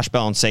look at Josh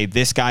Bell and say,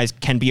 this guy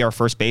can be our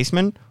first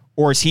baseman?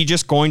 Or is he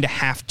just going to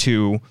have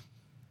to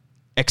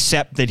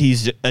accept that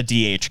he's a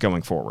DH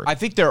going forward? I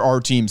think there are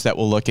teams that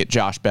will look at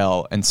Josh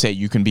Bell and say,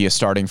 you can be a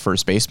starting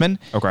first baseman.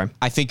 Okay.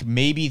 I think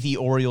maybe the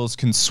Orioles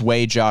can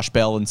sway Josh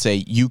Bell and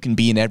say, you can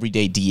be an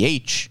everyday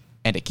DH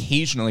and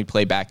occasionally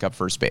play backup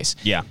first base.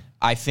 Yeah.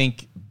 I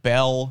think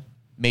Bell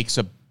makes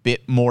a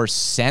bit more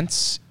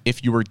sense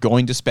if you were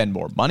going to spend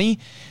more money.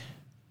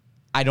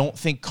 I don't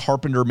think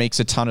Carpenter makes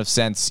a ton of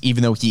sense,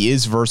 even though he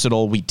is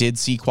versatile. We did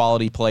see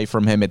quality play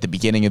from him at the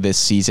beginning of this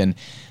season.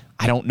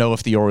 I don't know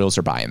if the Orioles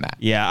are buying that.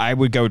 Yeah, I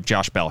would go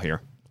Josh Bell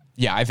here.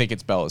 Yeah, I think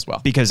it's Bell as well.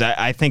 Because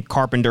I think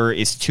Carpenter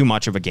is too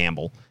much of a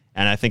gamble.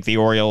 And I think the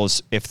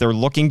Orioles, if they're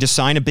looking to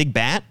sign a big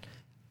bat,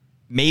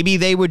 maybe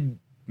they would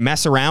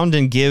mess around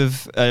and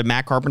give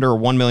Matt Carpenter a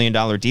 $1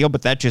 million deal,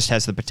 but that just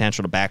has the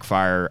potential to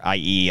backfire,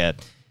 i.e. a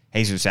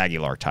Jesus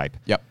Aguilar type.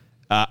 Yep.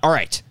 All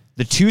right.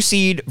 The 2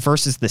 seed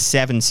versus the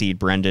 7 seed,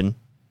 Brendan.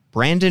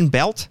 Brandon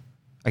Belt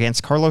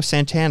against Carlos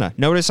Santana.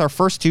 Notice our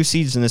first 2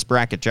 seeds in this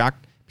bracket, Jock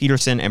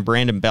Peterson and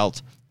Brandon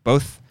Belt,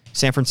 both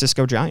San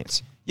Francisco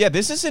Giants. Yeah,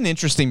 this is an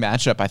interesting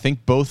matchup. I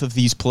think both of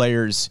these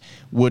players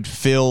would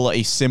fill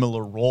a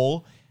similar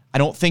role. I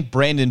don't think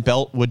Brandon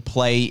Belt would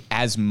play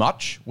as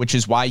much, which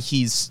is why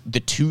he's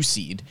the 2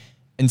 seed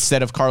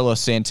instead of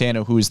Carlos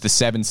Santana, who is the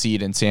 7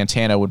 seed, and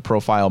Santana would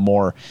profile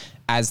more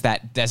as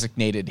that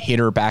designated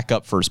hitter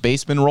backup first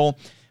baseman role.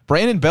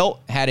 Brandon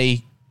Belt had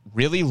a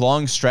really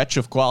long stretch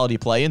of quality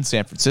play in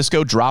San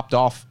Francisco, dropped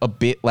off a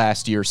bit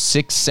last year,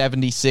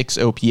 676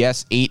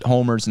 OPS, 8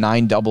 homers,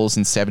 9 doubles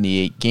in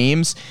 78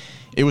 games.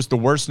 It was the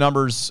worst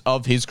numbers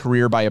of his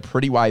career by a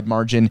pretty wide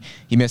margin.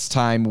 He missed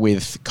time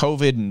with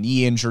COVID and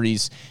knee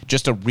injuries.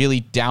 Just a really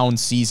down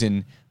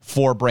season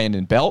for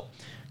Brandon Belt.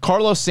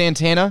 Carlos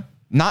Santana,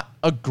 not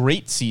a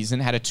great season,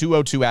 had a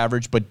 .202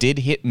 average, but did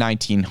hit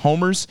 19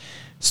 homers.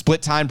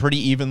 Split time pretty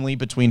evenly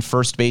between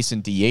first base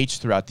and DH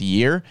throughout the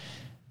year.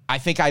 I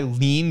think I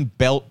lean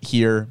Belt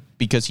here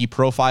because he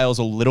profiles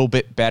a little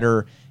bit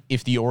better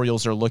if the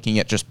Orioles are looking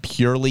at just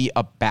purely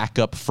a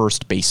backup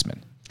first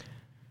baseman.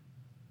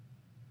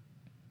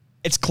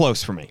 It's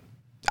close for me.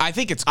 I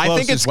think it's close. I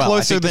think it's as well.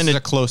 closer than a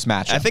close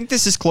matchup. I think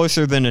this is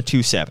closer than a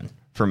 2-7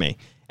 for me.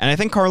 And I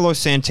think Carlos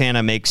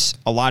Santana makes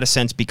a lot of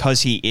sense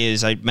because he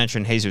is, I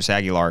mentioned Jesus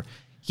Aguilar,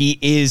 he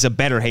is a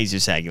better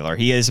Jesus Aguilar.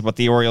 He is what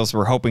the Orioles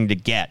were hoping to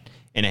get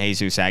in a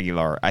Jesus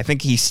Aguilar. I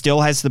think he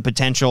still has the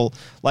potential.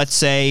 Let's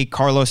say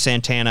Carlos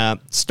Santana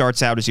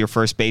starts out as your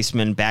first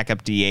baseman,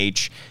 backup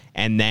DH,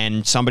 and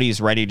then somebody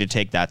is ready to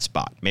take that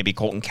spot. Maybe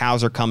Colton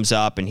Cowser comes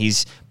up and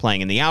he's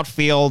playing in the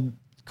outfield.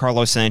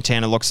 Carlos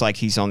Santana looks like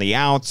he's on the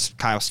outs.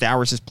 Kyle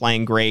Stowers is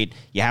playing great.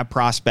 You have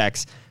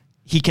prospects.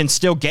 He can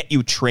still get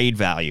you trade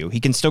value. He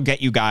can still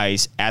get you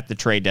guys at the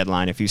trade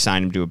deadline if you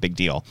sign him to a big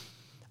deal.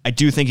 I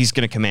do think he's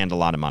going to command a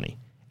lot of money.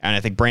 And I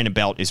think Brandon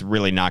Belt is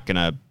really not going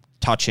to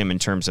touch him in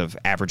terms of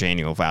average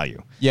annual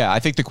value. Yeah, I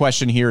think the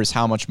question here is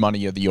how much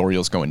money are the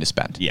Orioles going to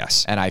spend?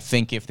 Yes. And I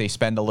think if they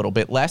spend a little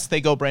bit less,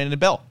 they go Brandon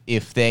Belt.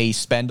 If they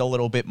spend a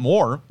little bit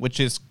more, which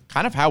is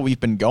kind of how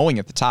we've been going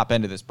at the top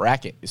end of this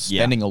bracket, is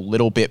spending a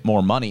little bit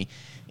more money.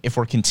 If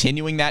we're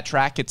continuing that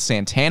track, it's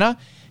Santana.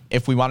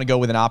 If we want to go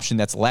with an option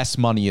that's less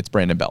money, it's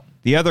Brandon Belt.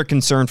 The other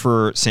concern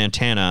for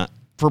Santana,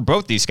 for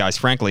both these guys,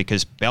 frankly,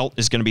 because Belt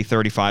is going to be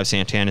 35,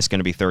 Santana is going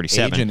to be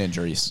 37. Age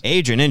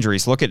and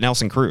injuries. Look at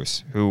Nelson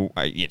Cruz, who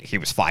he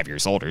was 5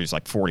 years older. He was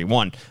like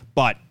 41.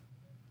 But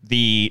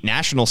the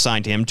Nationals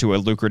signed him to a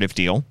lucrative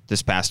deal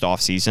this past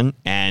offseason,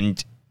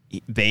 and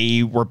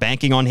they were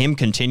banking on him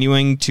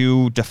continuing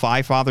to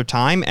defy Father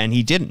Time, and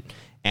he didn't.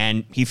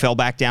 And he fell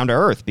back down to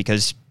earth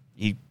because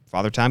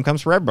Father Time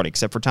comes for everybody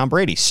except for Tom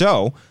Brady.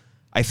 So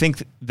I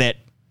think that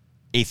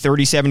a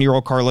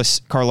 37-year-old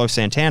Carlos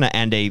Santana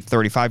and a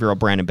 35-year-old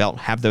Brandon Belt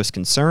have those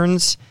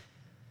concerns.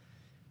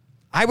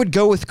 I would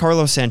go with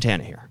Carlos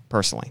Santana here,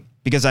 personally,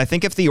 because I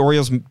think if the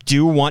Orioles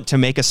do want to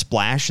make a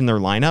splash in their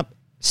lineup,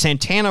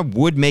 Santana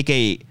would make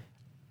I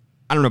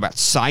don't know about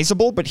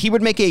sizable, but he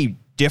would make a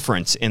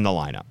difference in the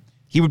lineup.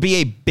 He would be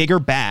a bigger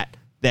bat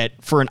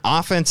that for an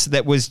offense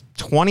that was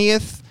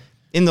 20th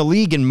in the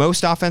league in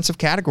most offensive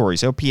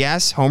categories.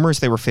 OPS, homers,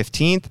 they were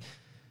 15th.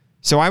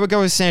 So I would go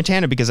with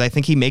Santana because I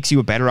think he makes you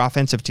a better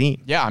offensive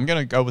team. Yeah, I'm going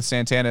to go with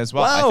Santana as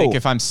well. Whoa. I think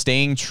if I'm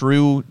staying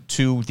true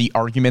to the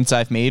arguments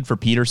I've made for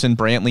Peterson,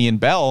 Brantley, and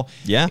Bell,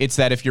 it's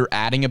that if you're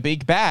adding a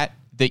big bat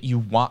that you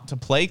want to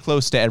play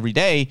close to every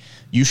day,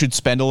 you should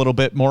spend a little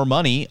bit more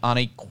money on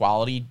a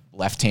quality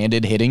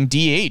left-handed hitting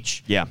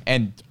DH. Yeah.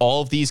 And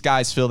all of these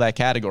guys fill that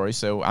category,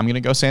 so I'm going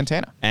to go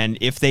Santana. And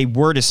if they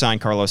were to sign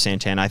Carlos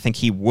Santana, I think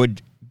he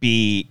would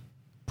be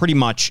pretty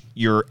much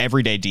your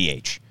everyday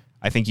DH.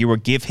 I think you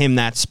would give him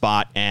that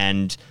spot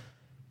and,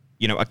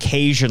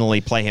 occasionally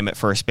play him at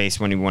first base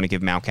when you want to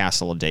give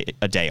Mountcastle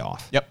a day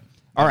off. Yep.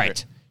 All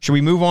right. Should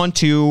we move on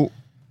to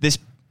this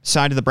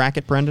side of the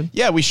bracket, Brendan?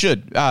 Yeah, we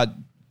should.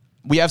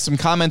 We have some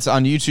comments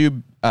on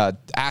YouTube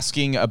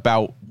asking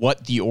about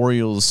what the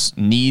Orioles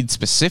need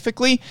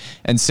specifically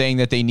and saying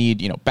that they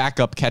need,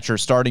 backup catcher,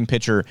 starting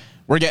pitcher.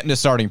 We're getting to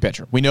starting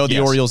pitcher. We know the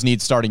Orioles need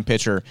starting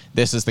pitcher.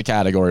 This is the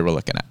category we're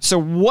looking at. So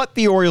what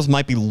the Orioles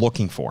might be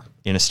looking for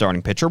in a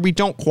starting pitcher, we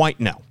don't quite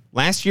know.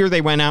 Last year,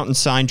 they went out and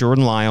signed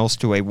Jordan Lyles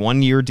to a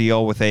one-year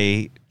deal with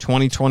a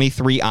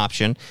 2023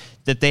 option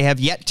that they have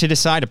yet to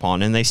decide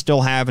upon, and they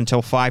still have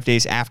until 5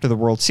 days after the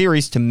World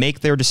Series to make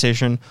their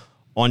decision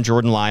on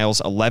Jordan Lyles'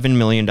 $11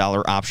 million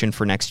option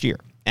for next year.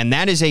 And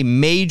that is a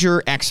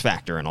major X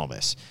factor in all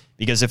this,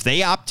 because if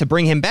they opt to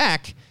bring him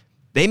back,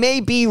 they may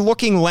be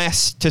looking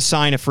less to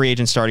sign a free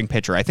agent starting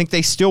pitcher. I think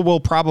they still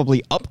will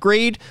probably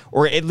upgrade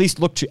or at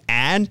least look to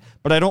add,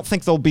 but I don't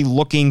think they'll be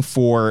looking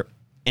for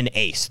an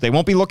ace. They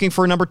won't be looking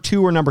for a number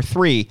 2 or number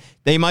 3.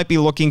 They might be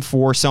looking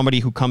for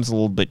somebody who comes a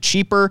little bit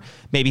cheaper,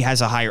 maybe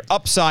has a higher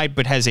upside,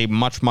 but has a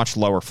much, much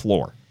lower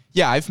floor.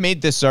 Yeah, I've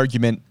made this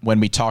argument when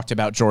we talked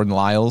about Jordan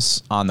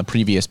Lyles on the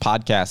previous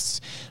podcasts,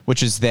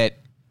 which is that,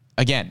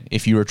 again,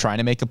 if you were trying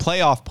to make a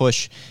playoff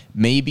push,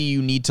 maybe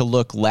you need to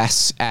look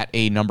less at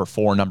a number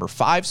 4, number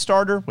 5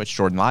 starter, which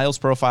Jordan Lyles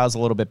profiles a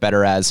little bit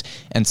better as,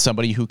 and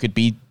somebody who could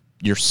be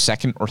your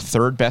second or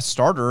third best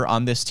starter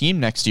on this team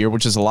next year,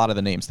 which is a lot of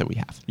the names that we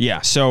have. Yeah,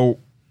 so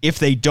if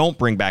they don't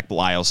bring back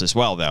Lyles as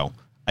well, though,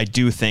 I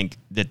do think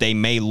that they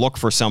may look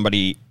for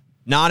somebody,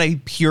 not a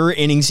pure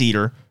innings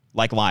eater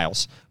like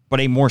Lyles,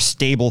 but a more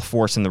stable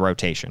force in the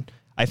rotation.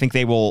 I think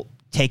they will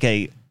take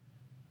a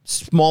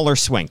smaller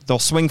swing. They'll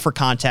swing for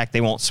contact.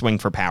 They won't swing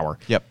for power.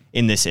 Yep.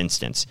 In this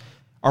instance.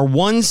 Our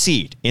 1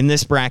 seed in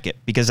this bracket,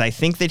 because I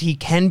think that he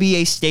can be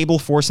a stable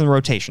force in the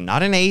rotation.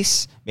 Not an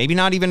ace, maybe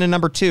not even a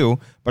number 2,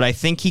 but I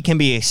think he can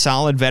be a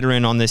solid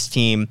veteran on this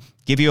team,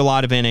 give you a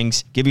lot of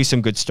innings, give you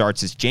some good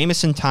starts. It's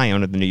Jameson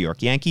Taillon of the New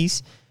York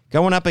Yankees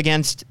going up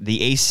against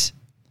the ace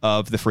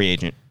of the free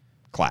agent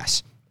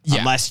class. Yeah.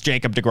 Unless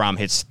Jacob deGrom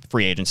hits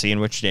free agency,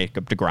 in which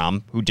Jacob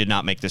deGrom, who did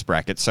not make this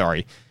bracket,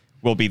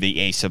 will be the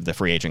ace of the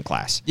free agent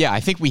class. Yeah, I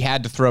think we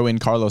had to throw in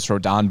Carlos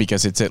Rodon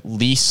because it's at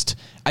least,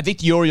 I think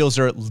the Orioles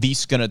are at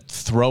least going to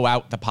throw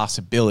out the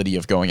possibility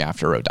of going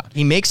after Rodon.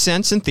 He makes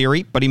sense in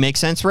theory, but he makes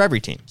sense for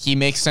every team. He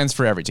makes sense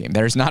for every team.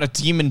 There's not a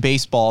team in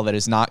baseball that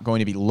is not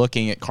going to be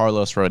looking at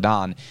Carlos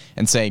Rodon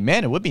and saying,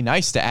 man, it would be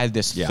nice to add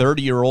this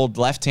 30-year-old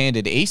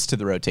left-handed ace to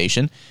the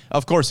rotation.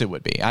 Of course it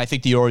would be. I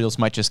think the Orioles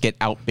might just get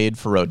outbid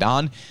for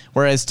Rodon,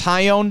 whereas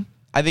Taillon,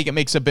 I think it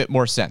makes a bit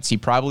more sense. He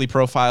probably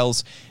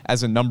profiles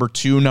as a number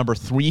 2, number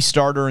 3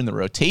 starter in the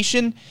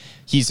rotation.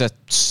 He's a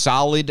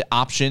solid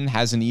option,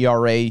 has an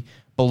ERA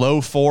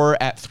below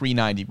 4 at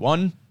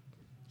 3.91.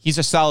 He's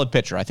a solid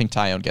pitcher. I think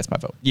Taillon gets my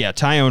vote. Yeah,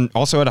 Taillon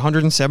also had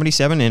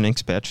 177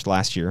 innings pitched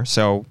last year,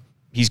 so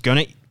he's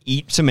going to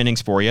eat some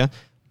innings for you,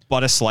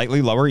 but a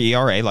slightly lower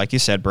ERA, like you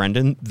said,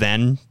 Brendan,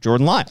 than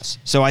Jordan Lyles.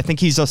 So I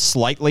think he's a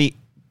slightly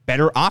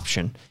better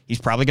option.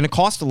 He's probably going to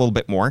cost a little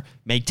bit more,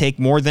 may take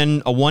more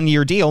than a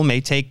 1-year deal,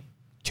 may take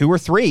 2 or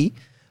 3.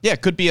 Yeah,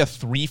 it could be a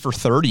 3 for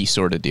 30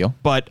 sort of deal.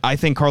 But I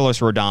think Carlos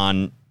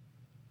Rodon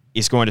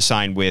is going to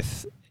sign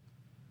with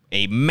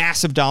a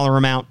massive dollar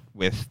amount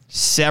with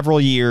several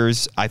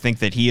years. I think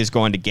that he is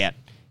going to get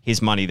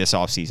his money this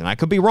offseason. I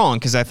could be wrong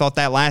because I thought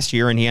that last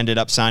year, and he ended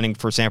up signing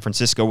for San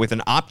Francisco with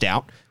an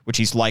opt-out, which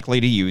he's likely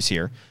to use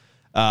here.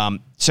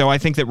 So I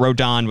think that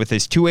Rodon, with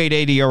his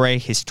 2.88 ERA,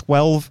 his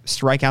 12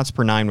 strikeouts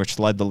per 9, which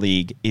led the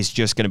league, is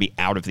just going to be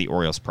out of the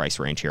Orioles' price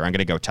range here. I'm going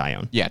to go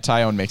Taillon. Yeah,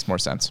 Taillon makes more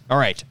sense. All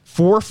right,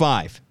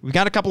 4-5. We've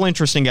got a couple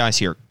interesting guys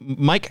here.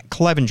 Mike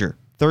Clevinger,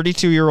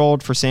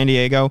 32-year-old for San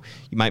Diego.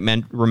 You might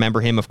remember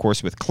him, of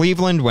course, with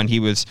Cleveland when he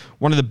was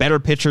one of the better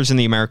pitchers in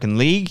the American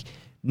League.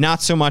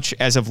 Not so much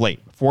as of late.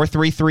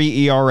 4.33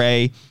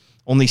 ERA,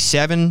 only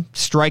 7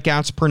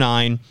 strikeouts per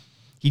 9.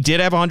 He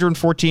did have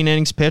 114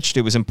 innings pitched.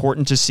 It was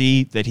important to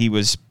see that he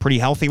was pretty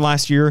healthy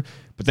last year,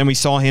 but then we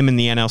saw him in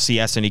the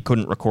NLCS and he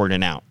couldn't record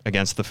an out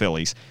against the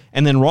Phillies.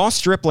 And then Ross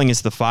Stripling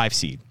is the 5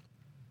 seed.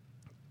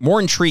 More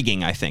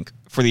intriguing, I think,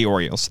 for the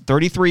Orioles.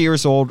 33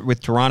 years old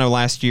with Toronto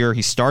last year.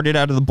 He started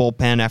out of the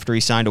bullpen after he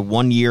signed a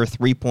 1-year,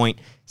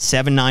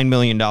 $3.79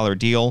 million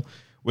deal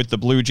with the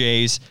Blue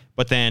Jays,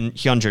 but then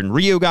Hyunjin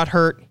Ryu got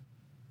hurt.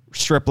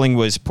 Stripling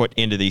was put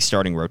into the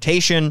starting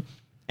rotation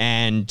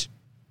and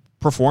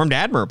performed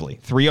admirably.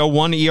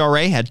 3.01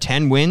 ERA, had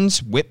 10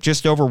 wins, whip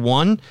just over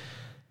 1.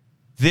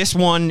 This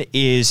one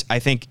is, I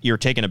think you're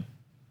taking a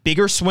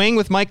bigger swing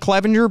with Mike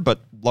Clevinger,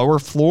 but lower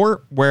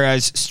floor,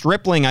 whereas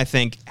Stripling, I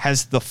think,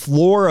 has the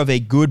floor of a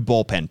good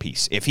bullpen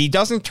piece. If he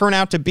doesn't turn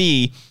out to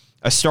be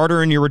a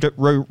starter in your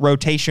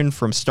rotation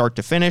from start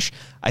to finish,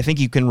 I think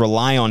you can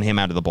rely on him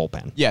out of the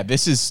bullpen. Yeah,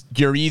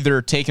 you're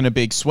either taking a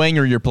big swing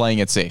or you're playing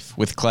it safe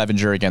with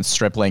Clevinger against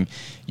Stripling.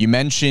 You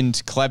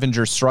mentioned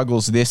Clevinger's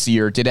struggles this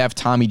year, did have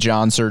Tommy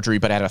John surgery,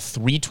 but had a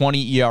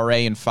 3.20 ERA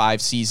in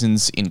 5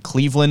 seasons in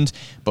Cleveland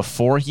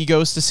before he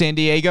goes to San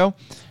Diego.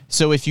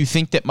 So if you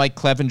think that Mike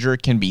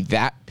Clevinger can be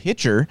that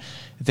pitcher,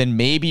 then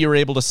maybe you're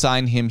able to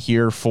sign him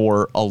here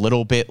for a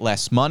little bit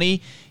less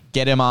money,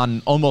 get him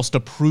on almost a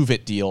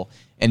prove-it deal,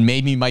 and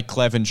maybe Mike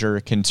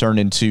Clevinger can turn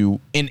into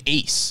an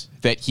ace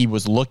that he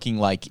was looking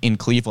like in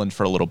Cleveland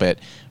for a little bit.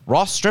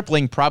 Ross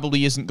Stripling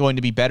probably isn't going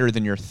to be better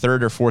than your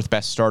third or fourth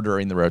best starter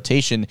in the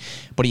rotation,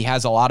 but he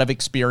has a lot of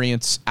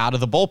experience out of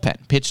the bullpen.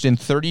 Pitched in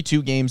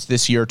 32 games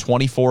this year,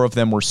 24 of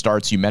them were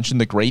starts. You mentioned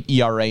the great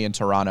ERA in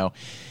Toronto.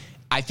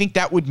 I think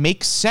that would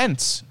make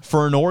sense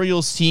for an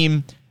Orioles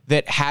team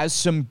that has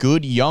some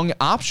good young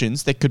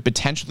options that could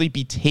potentially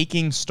be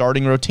taking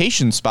starting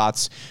rotation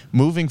spots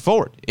moving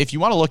forward. If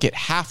you want to look at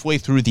halfway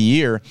through the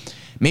year,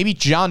 maybe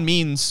John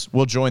Means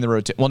will join the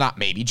rotation. Well, not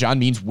maybe. John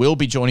Means will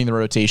be joining the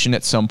rotation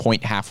at some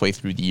point halfway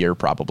through the year,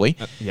 probably.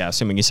 Yeah,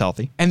 assuming he's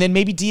healthy. And then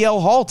maybe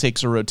DL Hall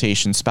takes a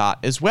rotation spot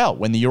as well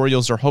when the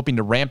Orioles are hoping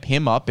to ramp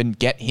him up and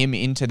get him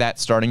into that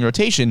starting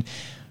rotation.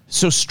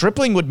 So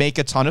Stripling would make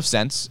a ton of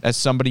sense as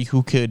somebody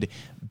who could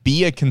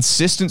be a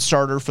consistent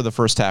starter for the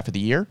first half of the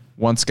year.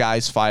 Once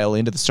guys file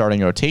into the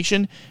starting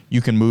rotation,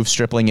 you can move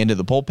Stripling into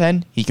the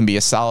bullpen. He can be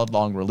a solid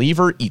long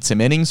reliever, eat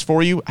some innings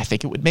for you. I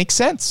think it would make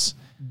sense.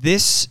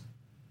 This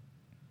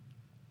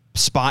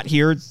spot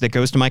here that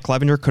goes to Mike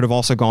Clevinger could have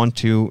also gone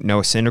to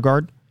Noah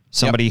Syndergaard,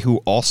 somebody who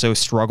also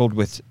struggled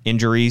with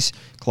injuries.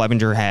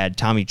 Clevinger had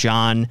Tommy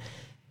John.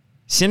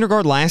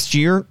 Syndergaard last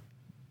year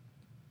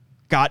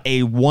got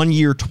a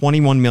 1-year,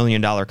 $21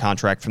 million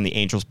contract from the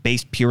Angels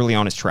based purely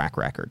on his track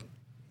record.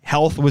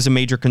 Health was a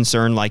major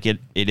concern like it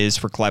is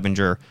for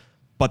Clevinger,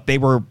 but they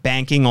were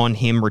banking on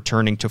him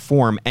returning to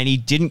form, and he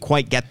didn't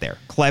quite get there.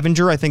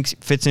 Clevinger, I think,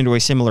 fits into a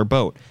similar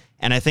boat,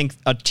 and I think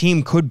a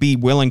team could be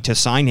willing to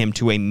sign him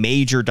to a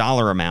major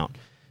dollar amount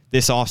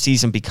this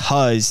offseason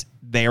because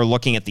they are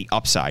looking at the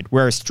upside,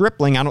 whereas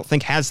Stripling, I don't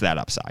think, has that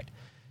upside.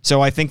 So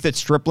I think that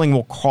Stripling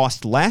will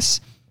cost less.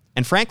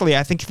 And frankly,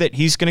 I think that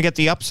he's going to get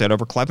the upset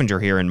over Clevinger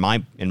here in my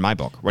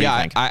book. What do you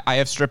think? I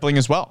have Stripling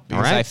as well.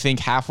 Because I think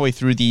halfway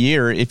through the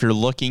year, if you're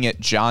looking at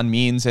John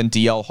Means and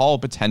DL Hall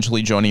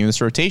potentially joining this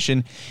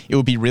rotation, it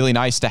would be really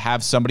nice to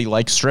have somebody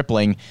like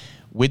Stripling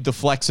with the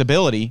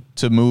flexibility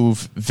to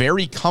move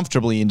very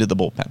comfortably into the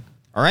bullpen.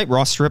 All right,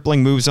 Ross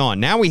Stripling moves on.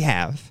 Now we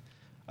have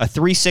a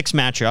 3-6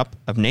 matchup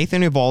of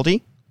Nathan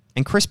Eovaldi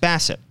and Chris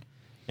Bassitt.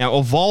 Now,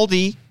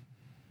 Eovaldi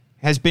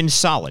has been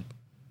solid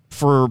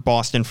for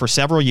Boston for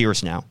several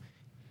years now.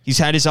 He's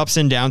had his ups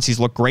and downs. He's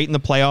looked great in the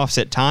playoffs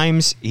at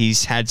times.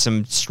 He's had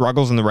some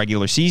struggles in the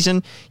regular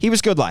season. He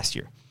was good last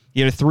year.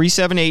 He had a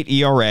 3.78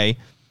 ERA,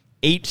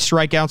 8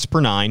 strikeouts per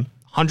 9,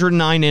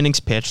 109 innings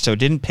pitched, so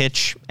didn't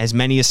pitch as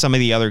many as some of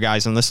the other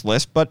guys on this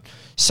list, but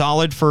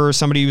solid for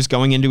somebody who's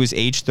going into his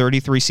age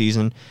 33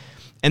 season.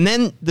 And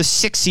then the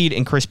 6th seed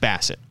in Chris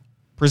Bassitt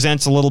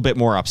presents a little bit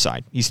more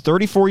upside. He's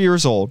 34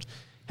 years old,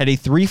 had a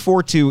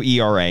 3.42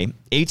 ERA,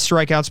 8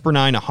 strikeouts per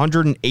 9,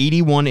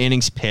 181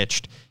 innings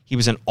pitched. He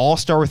was an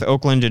all-star with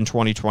Oakland in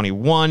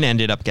 2021,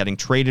 ended up getting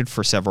traded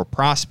for several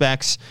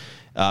prospects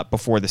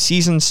before the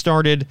season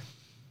started.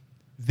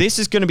 This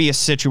is going to be a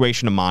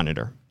situation to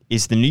monitor,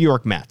 is the New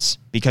York Mets,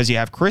 because you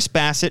have Chris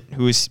Bassitt,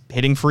 who is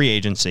hitting free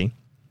agency.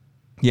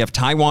 You have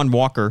Taijuan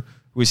Walker,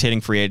 who is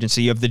hitting free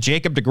agency. You have the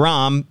Jacob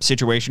deGrom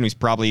situation, who's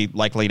probably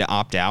likely to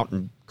opt out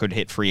and could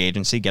hit free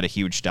agency, get a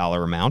huge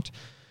dollar amount.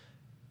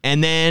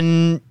 And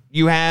then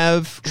you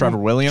have Trevor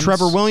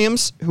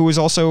Williams, who is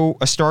also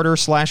a starter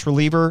 /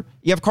 reliever.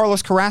 You have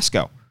Carlos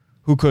Carrasco,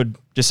 who could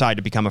decide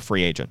to become a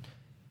free agent.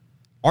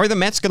 Are the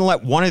Mets going to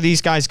let one of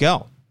these guys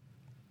go?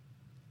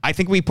 I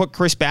think we put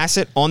Chris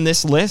Bassitt on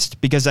this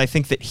list because I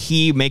think that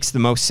he makes the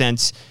most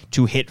sense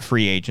to hit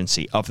free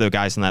agency of the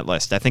guys on that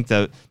list. I think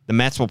the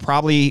Mets will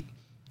probably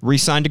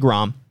re-sign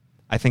deGrom.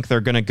 I think they're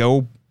going to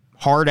go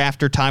hard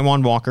after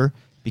Taijuan Walker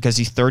because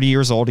he's 30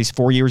 years old. He's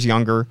 4 years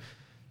younger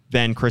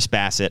than Chris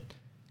Bassitt.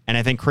 And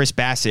I think Chris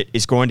Bassitt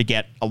is going to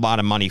get a lot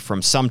of money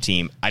from some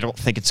team. I don't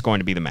think it's going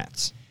to be the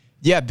Mets.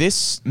 Yeah,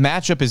 this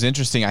matchup is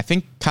interesting. I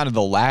think kind of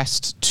the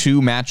last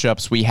 2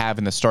 matchups we have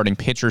in the starting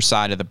pitcher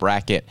side of the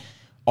bracket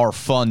are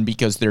fun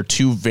because they're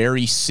 2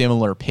 very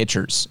similar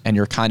pitchers, and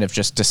you're kind of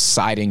just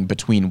deciding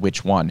between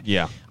which one.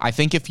 Yeah. I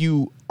think if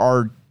you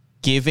are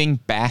giving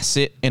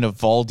Bassitt and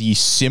Eovaldi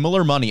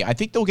similar money, I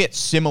think they'll get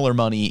similar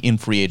money in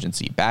free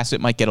agency. Bassitt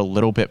might get a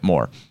little bit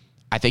more.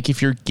 I think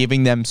if you're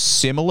giving them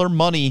similar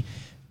money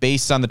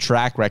based on the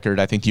track record,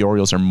 I think the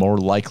Orioles are more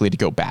likely to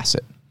go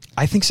Bassitt.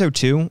 I think so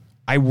too.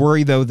 I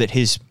worry, though, that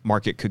his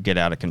market could get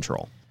out of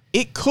control.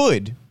 It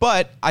could,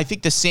 but I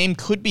think the same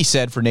could be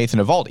said for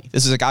Nathan Eovaldi.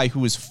 This is a guy who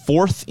was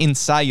 4th in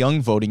Cy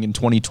Young voting in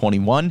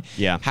 2021.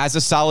 Yeah. Has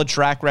a solid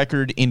track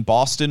record in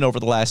Boston over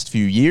the last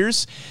few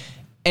years.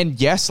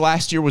 And yes,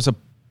 last year was a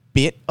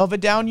bit of a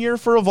down year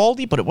for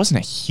Eovaldi, but it wasn't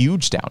a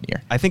huge down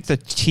year. I think the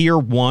tier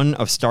 1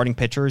 of starting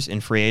pitchers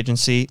in free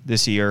agency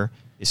this year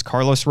is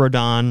Carlos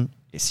Rodon,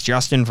 it's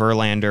Justin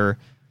Verlander,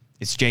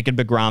 it's Jacob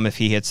deGrom if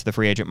he hits the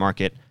free agent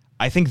market.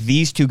 I think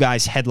these two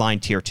guys headline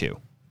tier 2.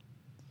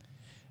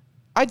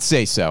 I'd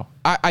say so.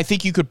 I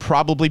think you could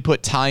probably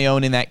put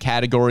Taillon in that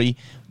category,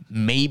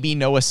 maybe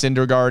Noah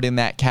Syndergaard in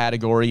that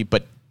category,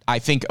 but I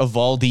think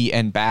Eovaldi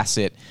and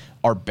Bassett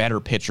are better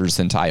pitchers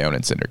than Taillon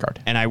and Syndergaard.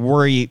 And I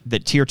worry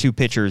that tier 2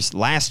 pitchers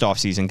last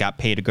offseason got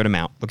paid a good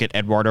amount. Look at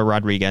Eduardo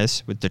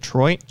Rodriguez with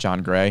Detroit.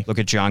 John Gray. Look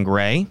at John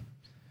Gray.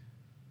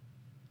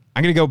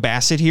 I'm going to go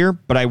Bassett here,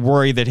 but I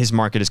worry that his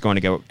market is going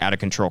to go out of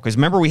control. Because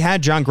remember, we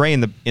had John Gray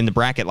in the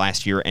bracket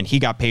last year, and he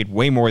got paid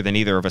way more than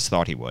either of us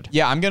thought he would.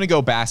 Yeah, I'm going to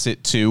go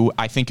Bassett too.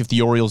 I think if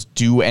the Orioles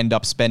do end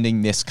up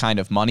spending this kind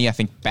of money, I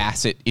think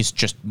Bassett is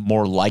just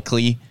more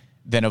likely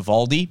than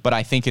Eovaldi, but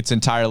I think it's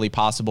entirely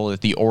possible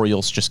that the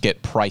Orioles just get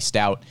priced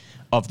out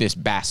of this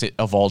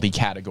Bassett-Eovaldi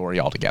category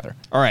altogether.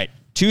 All right,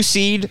 2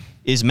 seed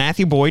is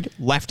Matthew Boyd,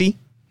 lefty,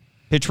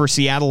 pitched for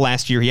Seattle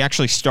last year. He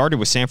actually started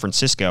with San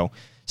Francisco,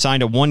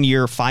 signed a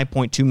 1-year,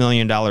 $5.2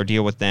 million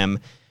deal with them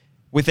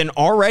with an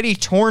already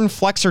torn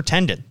flexor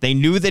tendon. They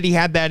knew that he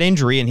had that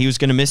injury and he was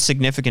going to miss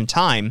significant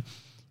time.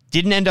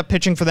 Didn't end up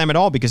pitching for them at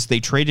all because they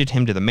traded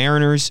him to the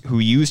Mariners, who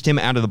used him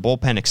out of the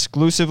bullpen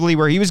exclusively,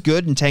 where he was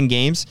good in 10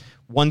 games,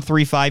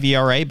 1.35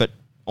 ERA, but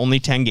only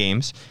 10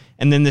 games.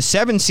 And then the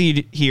 7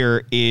 seed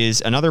here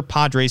is another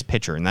Padres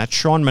pitcher, and that's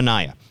Sean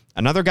Manaea,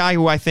 another guy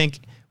who I think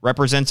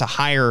represents a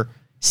higher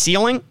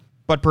ceiling,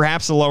 but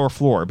perhaps a lower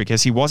floor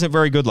because he wasn't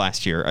very good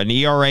last year. An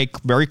ERA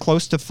very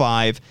close to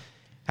 5,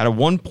 had a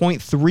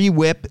 1.3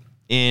 whip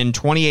in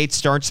 28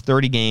 starts,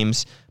 30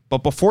 games. But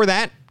before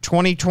that,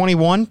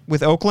 2021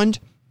 with Oakland,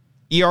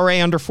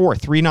 ERA under 4,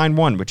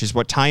 3.91, which is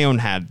what Taillon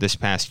had this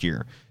past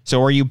year.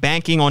 So are you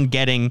banking on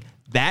getting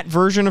that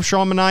version of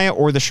Sean Manaea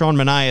or the Sean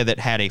Manaea that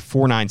had a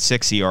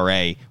 4.96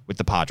 ERA with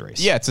the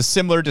Padres? Yeah, it's a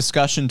similar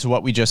discussion to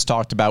what we just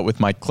talked about with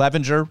Mike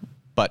Clevinger,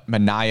 but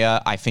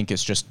Manaea, I think,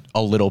 is just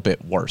a little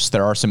bit worse.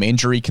 There are some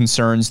injury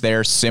concerns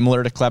there,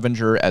 similar to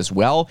Clevinger as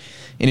well.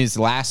 In his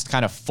last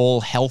kind of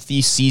full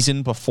healthy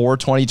season before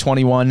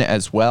 2021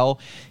 as well,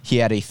 he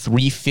had a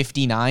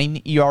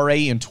 3.59 ERA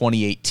in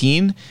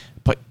 2018.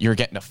 But you're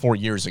getting to 4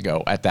 years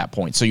ago at that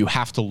point. So you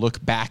have to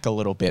look back a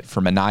little bit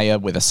for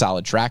Manaea with a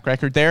solid track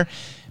record there.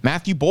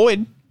 Matthew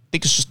Boyd, I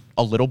think, is just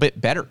a little bit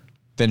better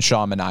than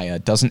Sean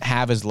Manaea. Doesn't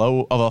have as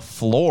low of a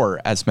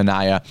floor as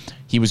Manaea.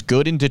 He was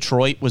good in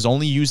Detroit, was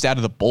only used out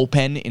of the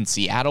bullpen in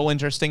Seattle,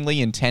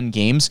 interestingly, in 10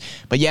 games.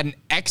 But he had an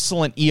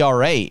excellent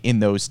ERA in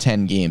those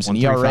 10 games, an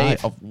ERA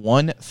of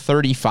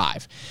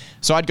 1.35.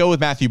 So I'd go with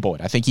Matthew Boyd.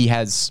 I think he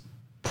has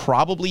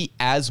probably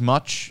as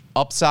much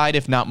upside,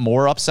 if not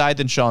more upside,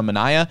 than Sean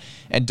Manaea,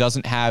 and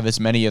doesn't have as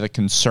many of the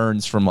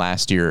concerns from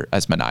last year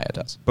as Manaea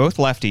does. Both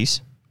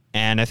lefties,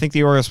 and I think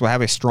the Orioles will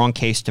have a strong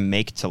case to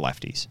make to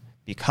lefties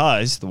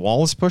because the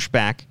wall is pushed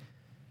back.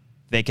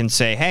 They can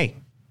say, hey,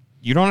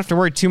 you don't have to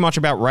worry too much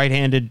about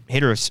right-handed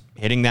hitters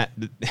hitting that,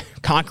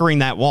 conquering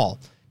that wall,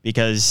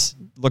 because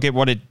look at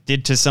what it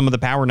did to some of the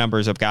power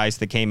numbers of guys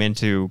that came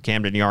into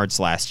Camden Yards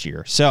last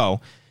year.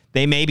 So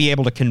they may be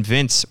able to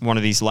convince one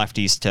of these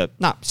lefties to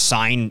not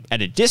sign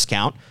at a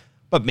discount,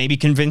 but maybe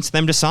convince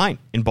them to sign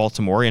in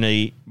Baltimore in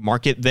a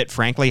market that,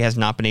 frankly, has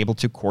not been able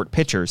to court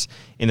pitchers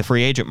in the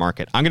free agent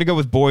market. I'm going to go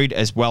with Boyd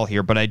as well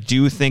here, but I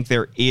do think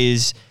there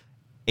is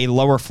a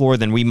lower floor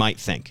than we might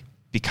think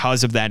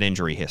because of that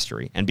injury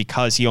history and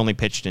because he only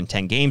pitched in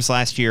 10 games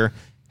last year.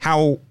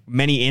 How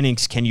many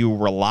innings can you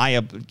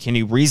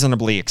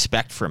reasonably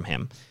expect from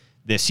him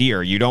this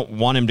year? You don't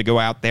want him to go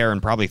out there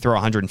and probably throw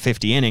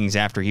 150 innings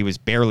after he was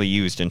barely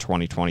used in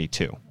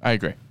 2022. I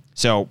agree.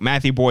 So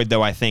Matthew Boyd,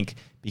 though, I think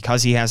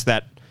because he has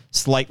that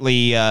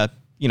slightly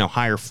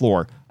higher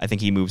floor, I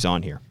think he moves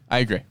on here. I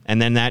agree.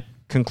 And then that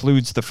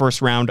concludes the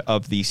first round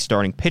of the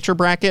starting pitcher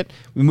bracket.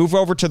 We move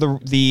over to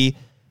the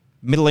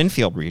middle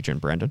infield region,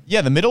 Brendan.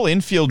 Yeah, the middle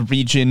infield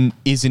region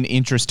is an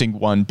interesting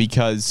one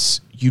because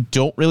you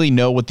don't really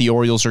know what the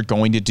Orioles are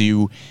going to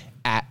do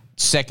at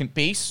second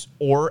base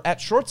or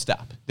at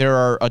shortstop. There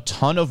are a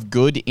ton of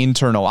good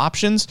internal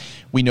options.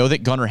 We know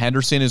that Gunnar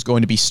Henderson is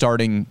going to be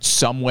starting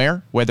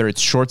somewhere, whether it's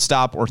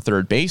shortstop or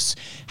third base.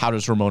 How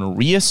does Ramon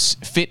Urias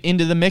fit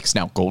into the mix?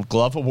 Now, Gold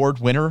Glove Award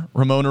winner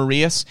Ramon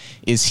Urias,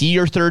 is he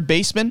your third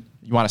baseman?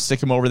 You want to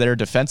stick him over there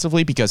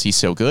defensively because he's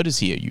so good? Is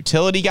he a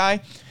utility guy?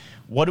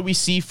 What do we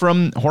see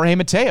from Jorge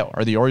Mateo?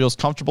 Are the Orioles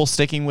comfortable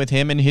sticking with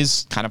him and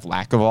his kind of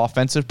lack of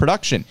offensive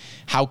production?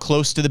 How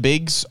close to the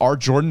bigs are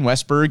Jordan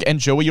Westburg and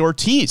Joey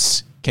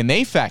Ortiz? Can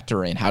they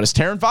factor in? How does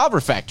Terrin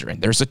Vavra factor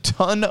in? There's a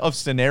ton of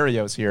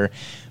scenarios here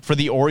for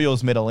the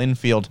Orioles middle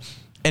infield.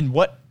 And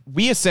what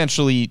we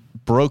essentially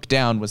broke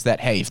down was that,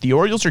 hey, if the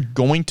Orioles are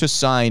going to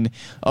sign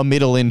a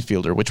middle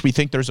infielder, which we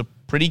think there's a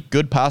pretty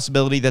good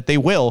possibility that they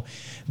will,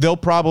 they'll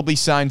probably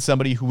sign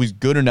somebody who is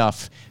good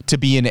enough to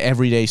be an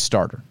everyday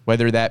starter,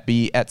 whether that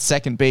be at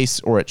second base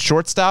or at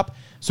shortstop.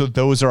 So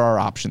those are our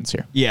options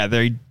here. Yeah,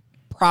 they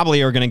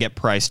probably are going to get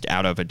priced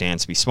out of a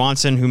Dansby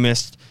Swanson, who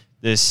missed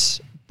this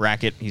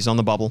bracket. He's on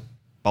the bubble.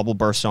 Bubble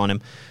burst on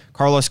him.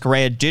 Carlos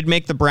Correa did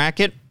make the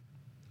bracket.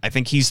 I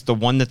think he's the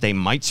one that they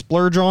might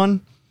splurge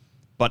on.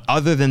 But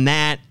other than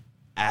that,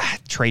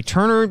 Trey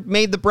Turner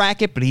made the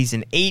bracket, but he's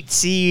an 8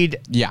 seed.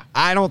 Yeah.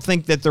 I don't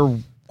think that they're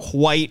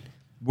quite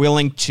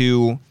willing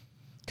to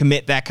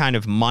commit that kind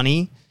of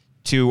money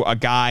to a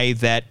guy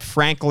that,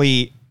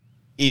 frankly,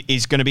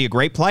 is going to be a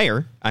great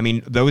player. I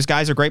mean, those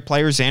guys are great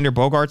players. Xander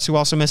Bogaerts, who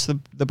also missed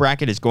the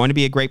bracket, is going to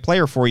be a great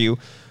player for you.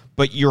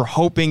 But you're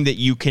hoping that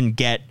you can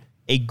get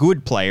a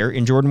good player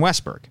in Jordan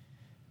Westburg.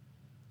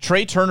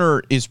 Trey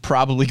Turner is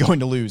probably going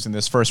to lose in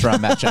this first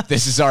round matchup.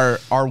 This is our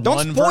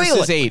 1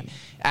 versus 8.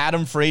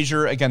 Adam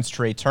Frazier against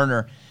Trey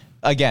Turner.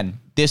 Again,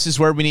 this is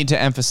where we need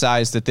to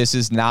emphasize that this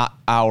is not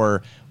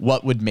our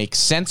what would make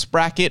sense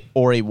bracket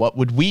or a what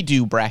would we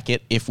do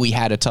bracket if we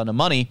had a ton of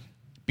money.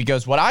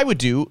 Because what I would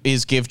do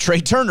is give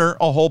Trey Turner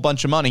a whole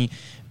bunch of money,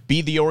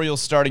 be the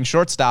Orioles starting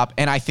shortstop,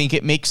 and I think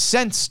it makes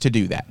sense to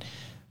do that.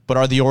 But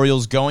are the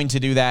Orioles going to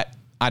do that?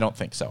 I don't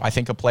think so. I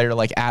think a player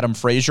like Adam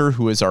Frazier,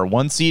 who is our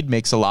 1 seed,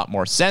 makes a lot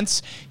more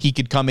sense. He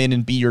could come in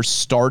and be your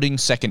starting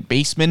second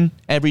baseman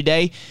every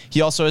day.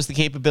 He also has the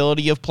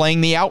capability of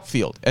playing the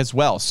outfield as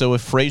well. So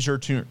if Frazier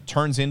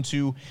turns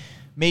into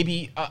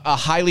maybe a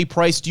highly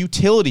priced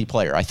utility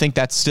player, I think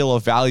that's still a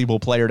valuable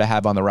player to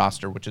have on the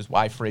roster, which is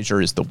why Frazier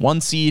is the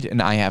 1 seed,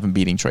 and I have him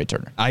beating Trey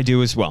Turner. I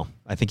do as well.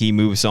 I think he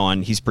moves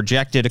on. He's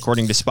projected,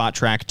 according to Spot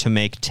Track, to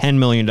make $10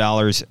 million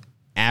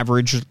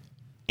average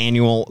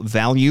annual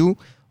value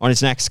on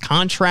his next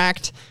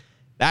contract.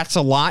 That's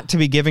a lot to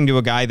be giving to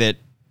a guy that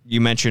you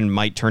mentioned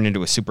might turn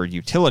into a super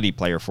utility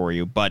player for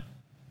you, but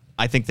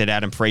I think that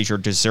Adam Frazier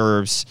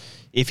deserves,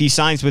 if he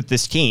signs with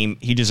this team,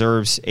 he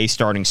deserves a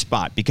starting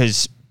spot,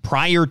 because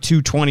prior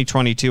to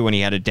 2022, when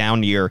he had a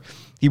down year,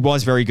 he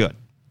was very good.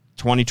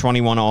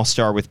 2021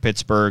 All-Star with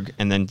Pittsburgh,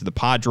 and then to the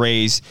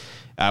Padres,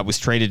 was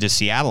traded to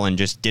Seattle and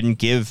just didn't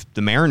give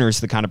the Mariners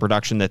the kind of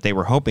production that they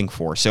were hoping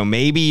for. So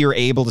maybe you're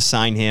able to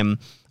sign him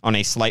on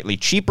a slightly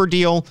cheaper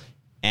deal,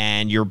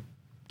 and you're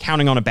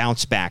counting on a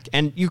bounce back.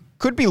 And you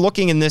could be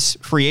looking in this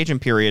free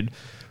agent period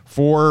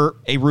for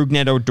a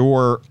Rougned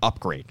Odor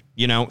upgrade.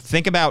 You know,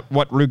 think about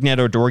what Rougned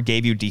Odor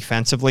gave you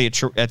defensively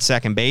at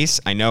second base.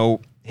 I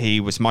know he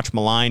was much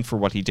maligned for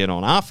what he did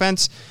on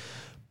offense,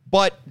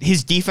 but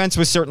his defense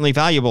was certainly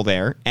valuable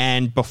there.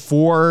 And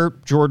before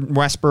Jordan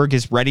Westburg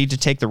is ready to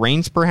take the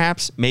reins,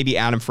 perhaps, maybe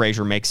Adam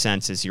Frazier makes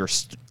sense as your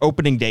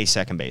opening day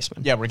second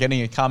baseman. Yeah, we're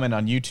getting a comment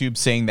on YouTube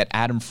saying that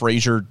Adam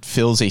Frazier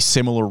fills a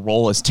similar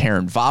role as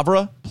Terrin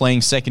Vavra,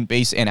 playing second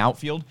base and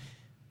outfield.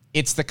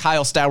 It's the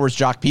Kyle Stowers,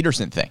 Jock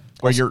Peterson thing,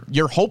 where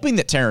you're hoping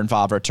that Terrin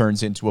Vavra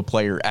turns into a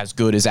player as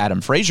good as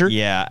Adam Frazier.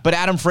 Yeah. But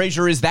Adam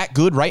Frazier is that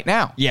good right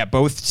now. Yeah,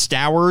 both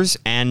Stowers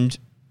and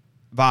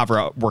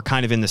Vavra were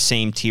kind of in the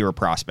same tier of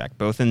prospect,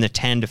 both in the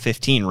 10 to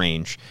 15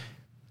 range.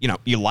 You know,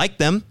 you like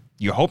them.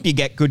 You hope you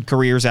get good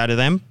careers out of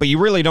them, but you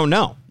really don't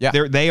know. Yeah.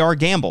 They are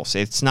gambles.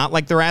 It's not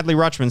like they're Adley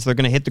Rutschmans. They're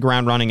going to hit the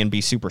ground running and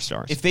be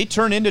superstars. If they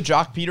turn into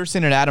Jock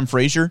Peterson and Adam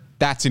Frazier,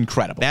 that's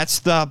incredible. That's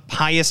the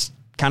highest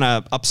kind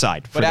of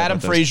upside. But Adam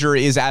Frazier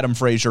is Adam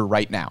Frazier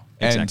right now.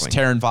 Exactly. And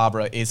Terrin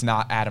Vavra is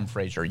not Adam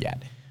Frazier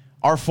yet.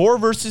 Our 4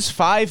 versus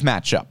 5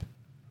 matchup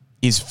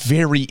is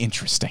very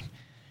interesting.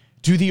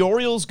 Do the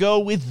Orioles go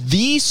with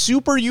the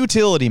super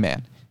utility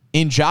man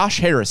in Josh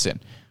Harrison,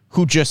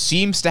 who just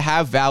seems to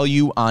have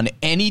value on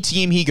any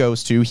team he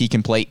goes to? He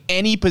can play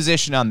any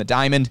position on the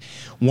diamond,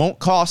 won't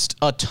cost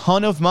a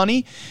ton of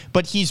money,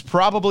 but he's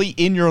probably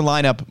in your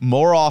lineup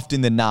more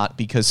often than not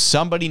because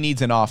somebody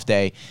needs an off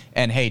day,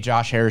 and hey,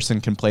 Josh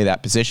Harrison can play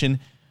that position.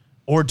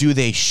 Or do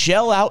they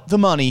shell out the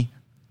money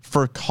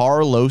for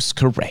Carlos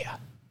Correa?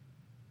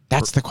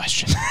 That's the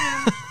question.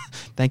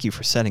 Thank you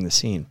for setting the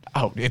scene.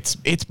 Oh, it's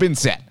been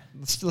set.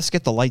 Let's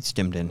get the lights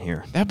dimmed in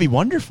here. That'd be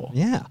wonderful.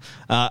 Yeah.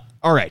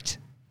 All right.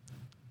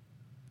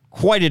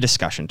 Quite a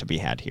discussion to be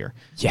had here.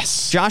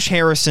 Yes. Josh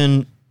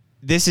Harrison,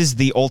 this is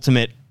the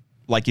ultimate,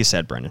 like you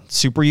said, Brendan,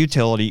 super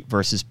utility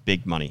versus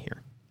big money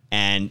here.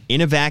 And in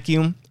a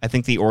vacuum, I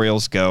think the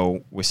Orioles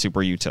go with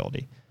super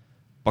utility.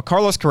 But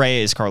Carlos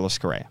Correa is Carlos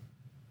Correa.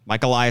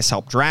 Mike Elias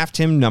helped draft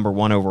him number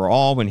 1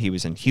 overall when he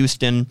was in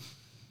Houston.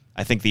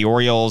 I think the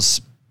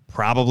Orioles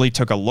probably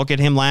took a look at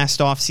him last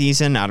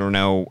offseason. I don't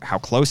know how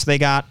close they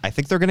got. I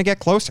think they're going to get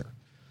closer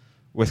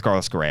with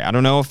Carlos Correa. I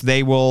don't know if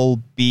they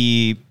will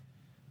be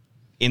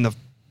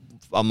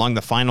among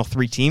the final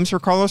 3 teams for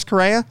Carlos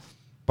Correa,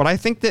 but I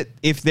think that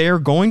if they're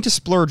going to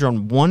splurge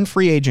on one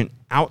free agent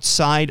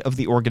outside of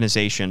the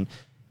organization,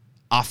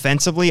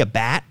 offensively, a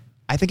bat,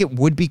 I think it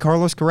would be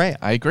Carlos Correa.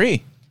 I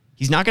agree.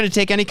 He's not going to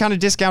take any kind of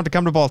discount to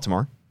come to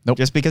Baltimore. Nope.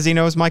 Just because he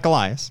knows Mike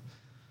Elias.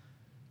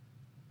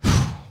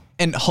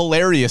 And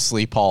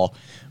hilariously, Paul,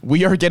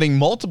 we are getting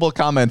multiple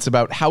comments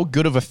about how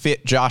good of a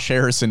fit Josh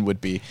Harrison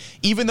would be,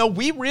 even though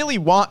we really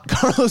want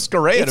Carlos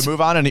Correa to move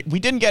on. And we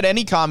didn't get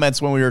any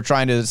comments when we were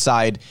trying to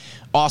decide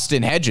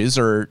Austin Hedges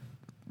or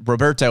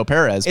Roberto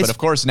Perez. But of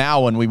course,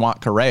 now when we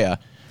want Correa.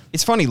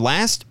 It's funny.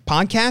 Last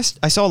podcast,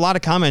 I saw a lot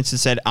of comments that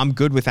said, I'm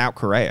good without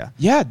Correa.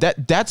 Yeah,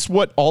 that's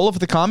what all of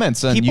the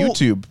comments on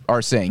YouTube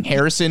are saying.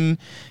 Harrison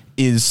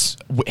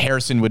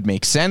Harrison would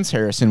make sense.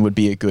 Harrison would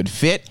be a good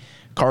fit.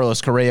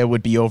 Carlos Correa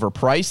would be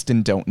overpriced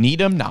and don't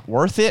need him, not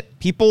worth it.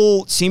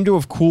 People seem to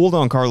have cooled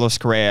on Carlos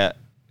Correa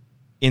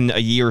in a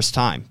year's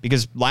time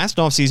because last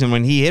offseason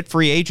when he hit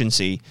free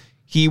agency,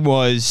 he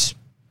was,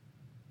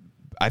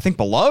 I think,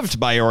 beloved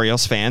by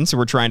Orioles fans who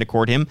were trying to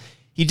court him.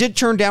 He did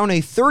turn down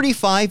a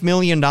 $35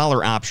 million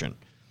option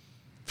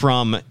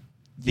from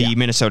the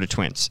Minnesota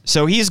Twins.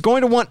 So he's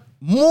going to want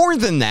more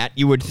than that,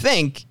 you would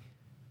think,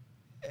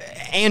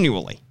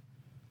 annually.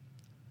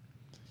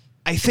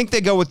 I think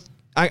they go with...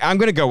 I'm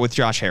going to go with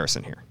Josh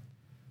Harrison here.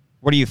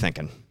 What are you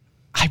thinking?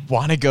 I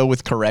want to go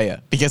with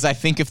Correa because I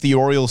think if the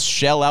Orioles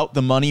shell out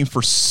the money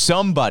for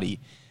somebody,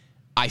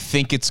 I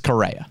think it's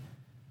Correa.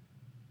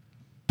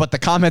 But the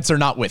comments are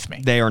not with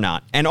me. They are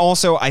not. And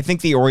also, I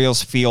think the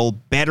Orioles feel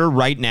better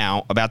right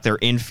now about their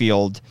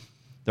infield,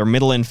 their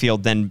middle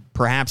infield, than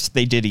perhaps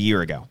they did a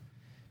year ago.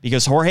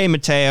 Because Jorge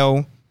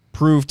Mateo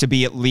proved to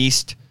be at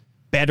least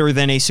better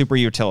than a super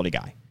utility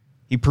guy.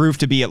 He proved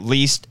to be at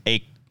least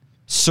a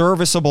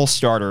serviceable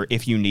starter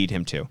if you need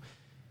him to.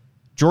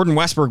 Jordan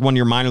Westburg won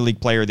your minor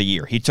league player of the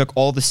year. He took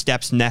all the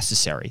steps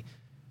necessary.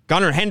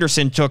 Gunnar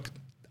Henderson took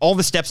all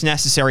the steps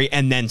necessary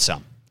and then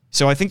some.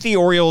 So I think the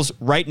Orioles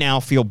right now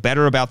feel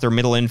better about their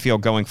middle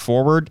infield going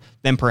forward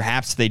than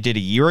perhaps they did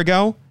a year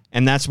ago.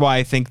 And that's why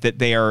I think that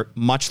they are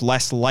much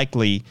less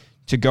likely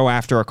to go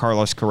after a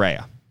Carlos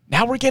Correa.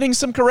 Now we're getting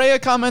some Correa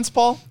comments,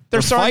 Paul.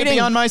 They're starting to be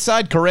on my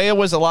side. Correa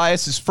was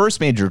Elias's first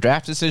major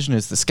draft decision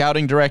as the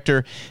scouting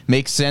director.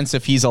 Makes sense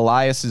if he's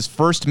Elias's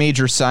first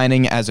major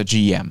signing as a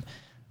GM.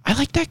 I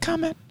like that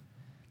comment.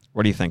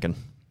 What are you thinking?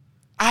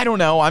 I don't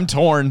know. I'm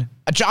torn.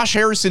 Josh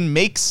Harrison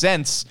makes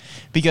sense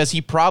because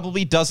he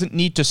probably doesn't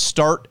need to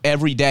start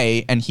every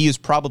day, and he is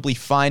probably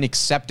fine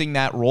accepting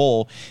that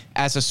role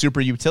as a super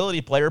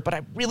utility player. But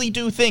I really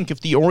do think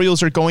if the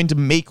Orioles are going to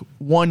make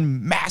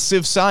one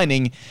massive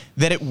signing,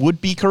 that it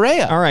would be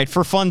Correa. All right,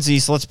 for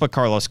funsies, let's put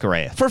Carlos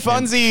Correa. For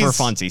funsies.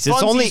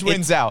 Funsies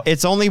wins out.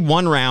 It's only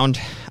one round.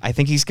 I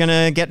think he's going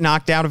to get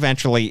knocked out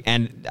eventually,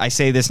 and I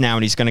say this now,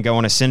 and he's going to go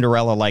on a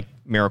Cinderella-like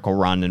miracle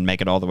run and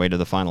make it all the way to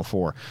the Final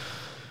Four.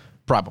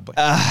 Probably.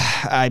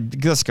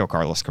 Let's go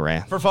Carlos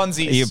Correa. For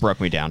funsies. You broke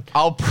me down.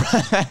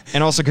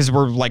 And also because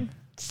we're like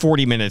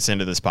 40 minutes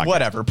into this podcast.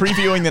 Whatever.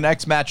 Previewing the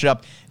next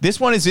matchup. This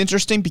one is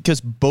interesting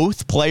because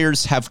both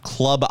players have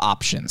club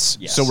options.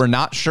 Yes. So we're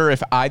not sure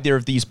if either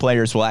of these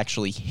players will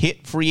actually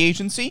hit free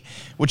agency,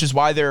 which is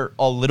why they're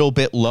a little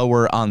bit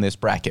lower on this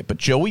bracket. But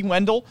Joey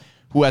Wendell,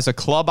 who has a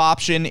club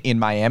option in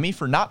Miami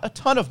for not a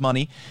ton of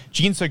money.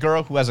 Jean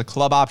Segura, who has a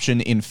club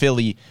option in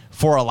Philly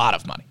for a lot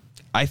of money.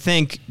 I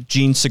think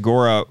Jean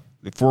Segura,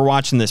 if we're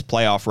watching this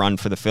playoff run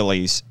for the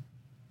Phillies,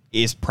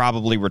 is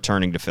probably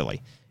returning to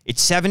Philly.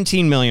 It's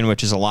 $17 million,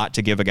 which is a lot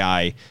to give a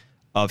guy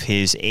of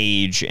his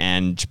age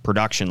and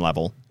production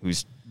level,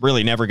 who's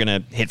really never going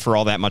to hit for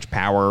all that much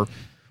power,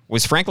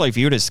 was frankly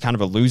viewed as kind of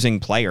a losing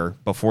player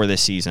before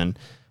this season.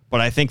 But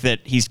I think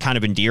that he's kind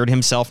of endeared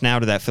himself now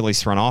to that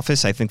Phillies front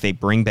office. I think they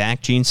bring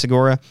back Jean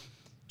Segura.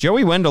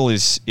 Joey Wendell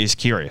is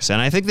curious,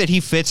 and I think that he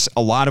fits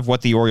a lot of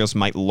what the Orioles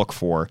might look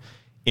for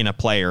in a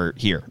player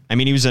here. I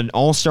mean, he was an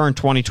all-star in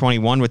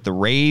 2021 with the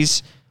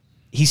Rays.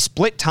 He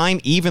split time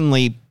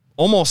evenly,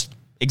 almost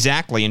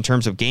exactly in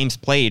terms of games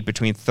played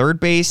between third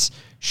base,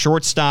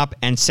 shortstop,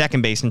 and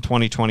second base in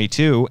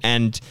 2022.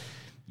 And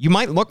you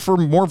might look for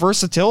more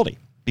versatility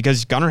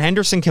because Gunnar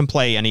Henderson can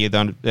play any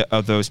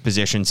of those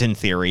positions in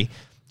theory.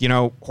 You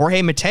know,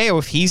 Jorge Mateo,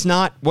 if he's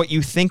not what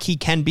you think he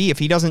can be, if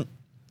he doesn't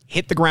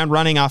hit the ground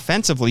running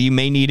offensively, you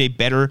may need a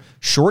better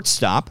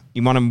shortstop.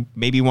 You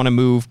maybe want to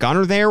move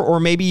Gunnar there, or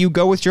maybe you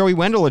go with Joey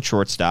Wendell at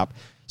shortstop.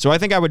 So I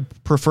think I would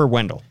prefer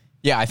Wendell.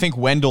 Yeah, I think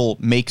Wendell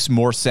makes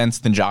more sense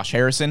than Josh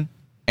Harrison.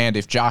 And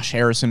if Josh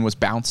Harrison was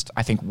bounced,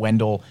 I think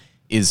Wendell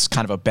is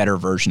kind of a better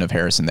version of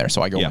Harrison there.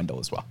 So I go Wendell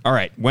as well. All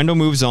right, Wendell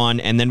moves on,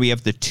 and then we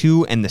have the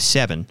 2 and the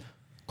 7.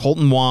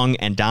 Kolten Wong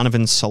and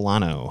Donovan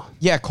Solano.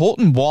 Yeah,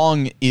 Kolten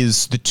Wong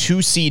is the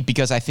 2 seed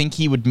because I think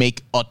he would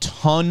make a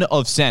ton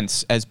of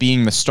sense as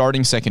being the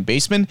starting second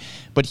baseman,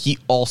 but he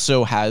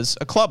also has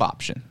a club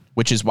option,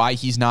 which is why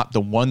he's not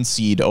the 1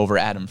 seed over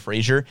Adam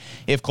Frazier.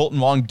 If Kolten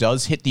Wong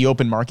does hit the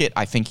open market,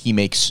 I think he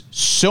makes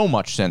so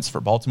much sense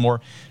for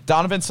Baltimore.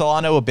 Donovan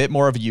Solano, a bit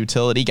more of a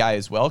utility guy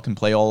as well, can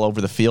play all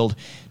over the field,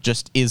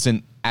 just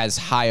isn't as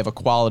high of a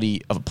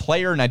quality of a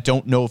player, and I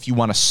don't know if you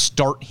want to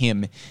start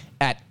him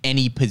at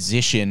any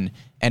position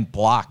and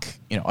block,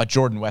 a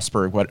Jordan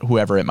Westburg,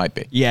 whoever it might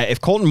be. Yeah, if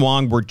Kolten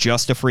Wong were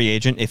just a free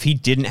agent, if he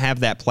didn't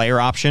have that player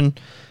option,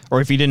 or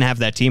if he didn't have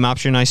that team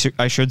option, I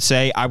should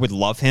say, I would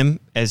love him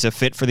as a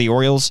fit for the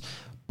Orioles.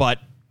 But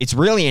it's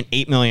really an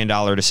 $8 million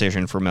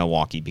decision for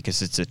Milwaukee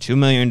because it's a $2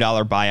 million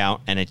buyout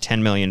and a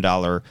 $10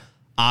 million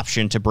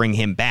option to bring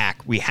him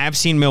back. We have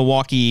seen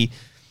Milwaukee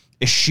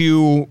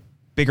eschew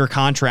bigger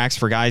contracts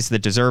for guys that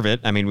deserve it.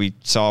 I mean, we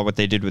saw what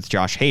they did with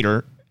Josh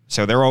Hader.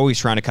 So they're always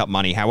trying to cut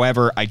money.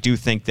 However, I do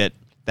think that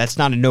that's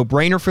not a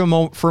no-brainer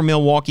for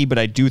Milwaukee, but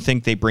I do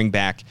think they bring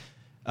back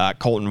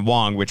Colton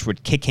Wong, which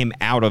would kick him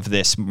out of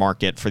this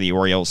market for the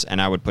Orioles,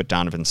 and I would put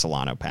Donovan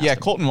Solano past him.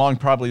 Colton Wong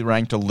probably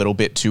ranked a little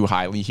bit too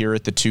highly here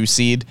at the 2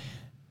 seed.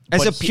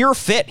 As a pure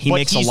fit, he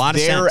makes a lot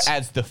of sense. He's there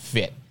as the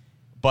fit.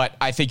 But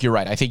I think you're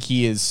right. I think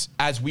he is,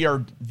 as we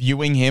are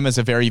viewing him as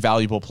a very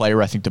valuable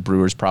player, I think the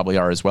Brewers probably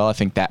are as well. I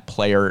think that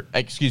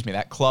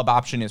club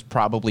option is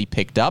probably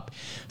picked up.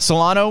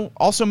 Solano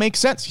also makes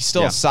sense. He's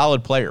still a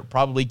solid player.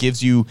 Probably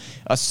gives you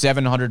a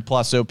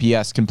 700-plus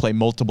OPS, can play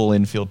multiple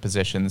infield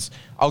positions.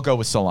 I'll go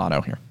with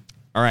Solano here.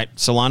 All right,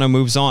 Solano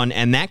moves on,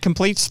 and that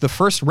completes the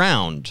first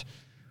round.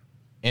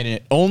 And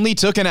it only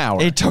took an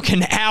hour. It took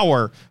an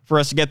hour for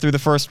us to get through the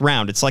first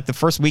round. It's like the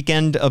first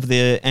weekend of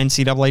the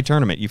NCAA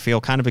tournament. You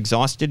feel kind of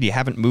exhausted. You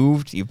haven't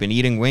moved. You've been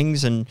eating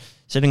wings and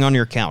sitting on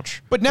your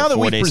couch. But now that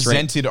we've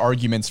presented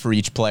arguments for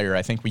each player,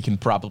 I think we can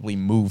probably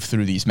move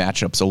through these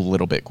matchups a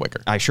little bit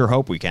quicker. I sure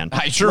hope we can.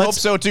 I hope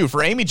so, too.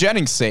 For Amy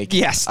Jennings' sake.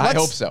 Yes. I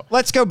hope so.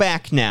 Let's go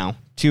back now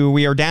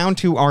we are down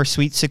to our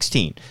Sweet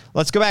 16.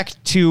 Let's go back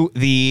to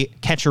the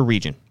catcher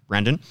region,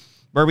 Brendan,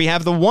 where we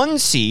have the 1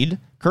 seed,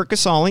 Curt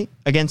Casali,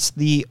 against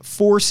the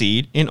 4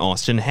 seed in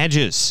Austin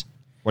Hedges.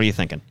 What are you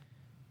thinking?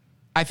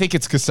 I think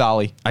it's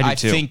Casali. I do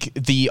too. I think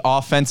the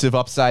offensive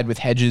upside with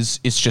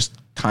Hedges is just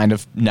kind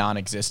of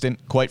non-existent,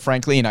 quite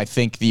frankly, and I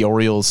think the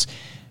Orioles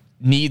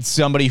need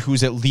somebody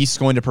who's at least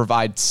going to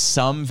provide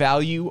some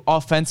value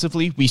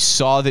offensively. We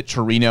saw that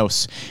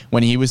Chirinos,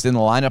 when he was in the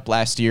lineup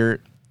last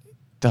year,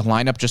 the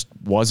lineup just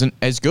wasn't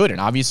as good. And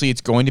obviously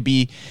it's going to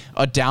be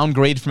a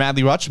downgrade from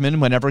Adley Rutschman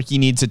whenever he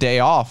needs a day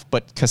off,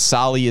 but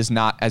Casali is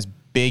not as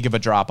big of a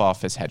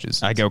drop-off as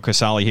Hedges. I go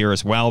Casali here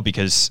as well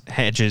because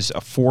Hedges,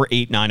 a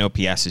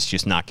 4.89 OPS, is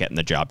just not getting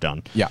the job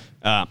done. Yeah.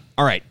 All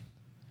right.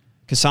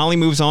 Casali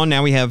moves on.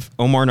 Now we have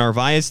Omar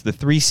Narvaez, the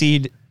 3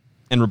 seed,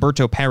 and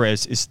Roberto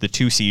Perez is the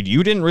 2 seed.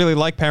 You didn't really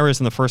like Perez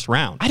in the first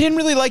round. I didn't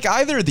really like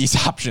either of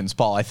these options,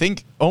 Paul. I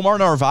think Omar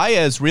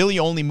Narvaez really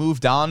only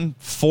moved on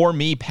for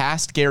me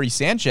past Gary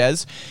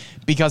Sanchez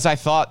because I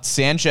thought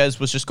Sanchez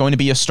was just going to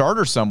be a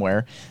starter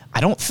somewhere.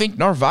 I don't think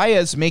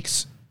Narvaez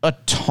makes a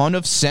ton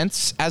of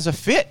sense as a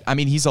fit. I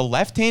mean, he's a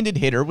left-handed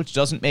hitter, which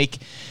doesn't make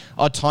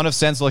a ton of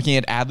sense looking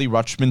at Adley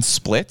Rutschman's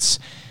splits.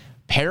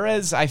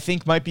 Perez, I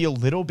think, might be a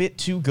little bit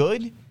too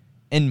good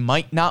and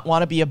might not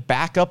want to be a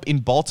backup in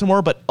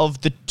Baltimore, but of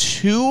the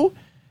 2,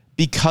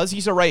 because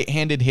he's a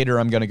right-handed hitter,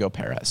 I'm going to go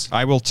Perez.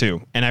 I will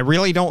too. And I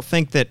really don't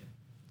think that,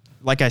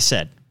 like I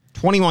said,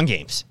 21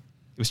 games.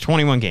 It was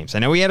 21 games. I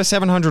know he had a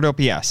 700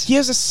 OPS. He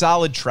has a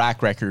solid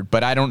track record,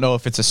 but I don't know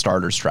if it's a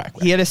starter's track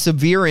record. He had a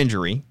severe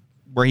injury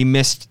where he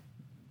missed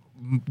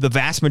the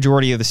vast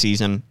majority of the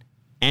season,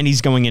 and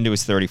he's going into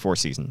his 34th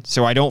season.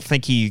 So I don't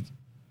think he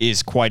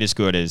is quite as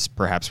good as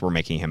perhaps we're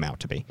making him out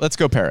to be. Let's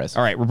go Perez.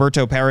 All right,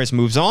 Roberto Perez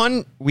moves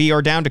on. We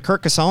are down to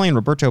Curt Casali and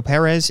Roberto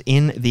Perez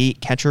in the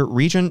catcher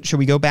region. Should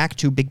we go back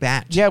to Big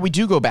Bat? Yeah, we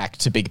do go back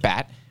to Big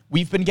Bat.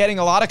 We've been getting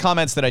a lot of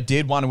comments that I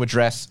did want to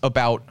address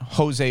about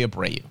Jose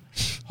Abreu.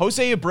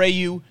 Jose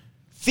Abreu,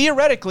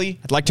 theoretically,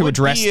 I'd like to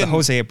address the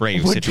Jose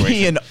Abreu situation. Would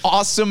be an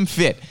awesome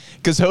fit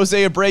because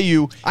Jose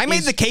Abreu. I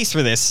made the case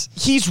for this.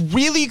 He's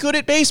really good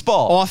at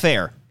baseball. Off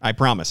air, I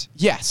promise.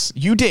 Yes,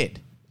 you did.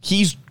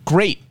 He's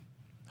great.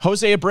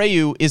 Jose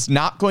Abreu is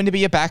not going to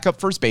be a backup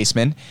first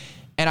baseman,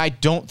 and I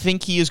don't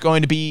think he is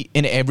going to be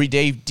an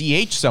everyday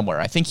DH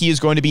somewhere. I think he is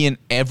going to be an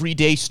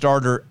everyday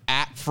starter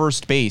at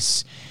first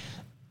base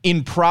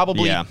in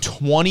probably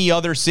 20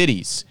 other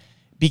cities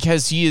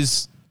because he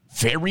is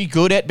very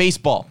good at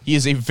baseball. He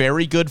is a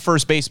very good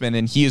first baseman,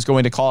 and he is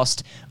going to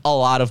cost a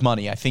lot of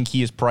money. I think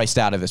he is priced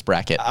out of this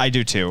bracket. I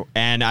do too,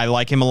 and I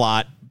like him a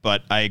lot.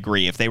 But I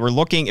agree. If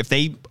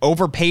they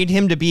overpaid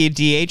him to be a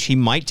DH, he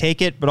might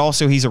take it, but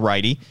also he's a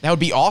righty. That would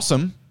be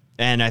awesome.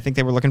 And I think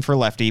they were looking for a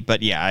lefty,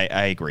 but yeah,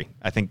 I agree.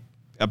 I think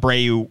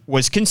Abreu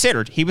was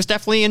considered. He was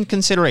definitely in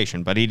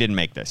consideration, but he didn't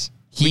make this.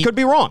 He could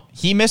be wrong.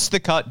 He missed the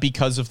cut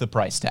because of the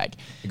price tag.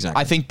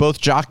 Exactly. I think both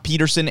Jock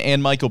Peterson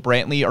and Michael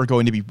Brantley are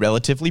going to be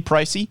relatively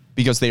pricey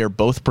because they are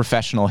both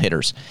professional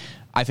hitters.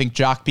 I think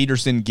Jock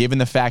Peterson, given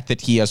the fact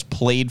that he has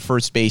played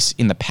first base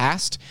in the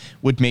past,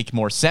 would make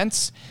more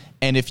sense.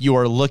 And if you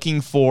are looking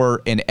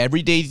for an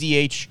everyday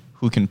DH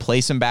who can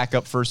play some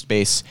backup first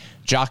base,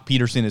 Jock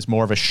Peterson is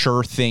more of a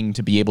sure thing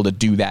to be able to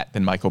do that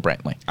than Michael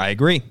Brantley. I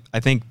agree.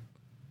 I think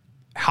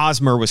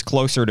Hosmer was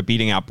closer to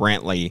beating out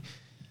Brantley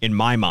in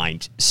my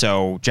mind.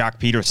 So Jock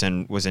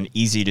Peterson was an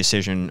easy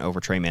decision over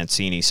Trey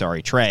Mancini.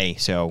 Sorry, Trey.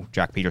 So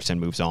Jock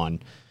Peterson moves on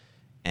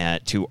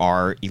to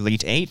our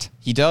Elite 8.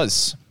 He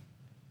does.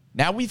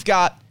 Now we've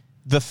got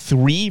the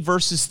 3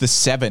 versus the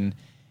 7.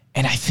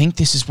 And I think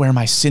this is where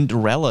my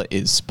Cinderella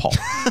is, Paul.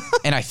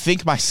 And I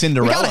think my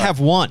Cinderella gotta have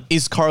one.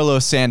 Is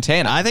Carlos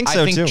Santana. I think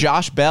so, I think too.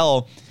 Josh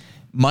Bell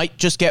might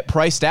just get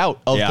priced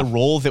out of the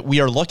role that we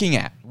are looking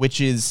at,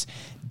 which is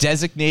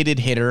designated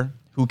hitter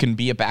who can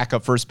be a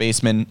backup first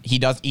baseman. He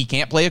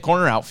can't play a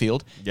corner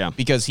outfield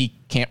because he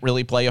can't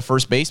really play a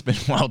first baseman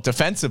well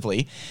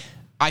defensively.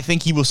 I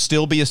think he will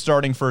still be a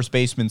starting first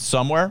baseman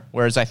somewhere,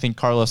 whereas I think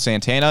Carlos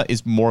Santana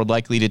is more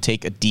likely to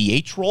take a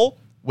DH role,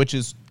 which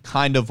is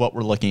kind of what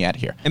we're looking at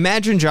here.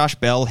 Imagine Josh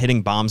Bell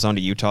hitting bombs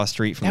onto Utah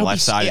Street from the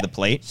left side of the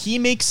plate. He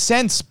makes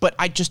sense, but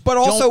I just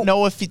don't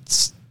know if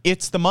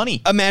it's the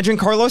money. Imagine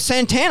Carlos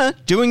Santana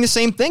doing the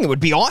same thing. It would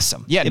be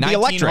awesome. Yeah, it'd 19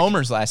 be electric.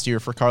 homers last year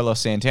for Carlos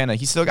Santana.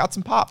 He still got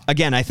some pop.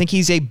 Again, I think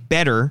he's a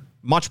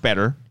much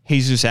better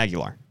Jesus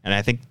Aguilar, and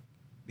I think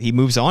he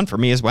moves on for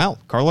me as well.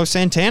 Carlos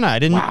Santana. I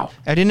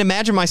didn't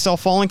imagine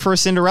myself falling for a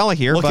Cinderella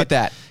here. Look at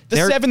that. The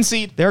 7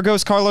 seed. There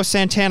goes Carlos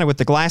Santana with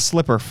the glass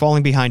slipper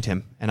falling behind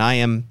him, and I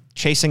am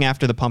chasing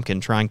after the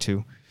pumpkin trying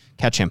to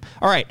catch him.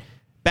 All right,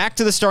 back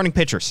to the starting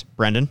pitchers,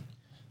 Brendan.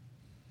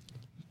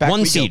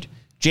 1 seed,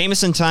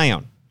 Jameson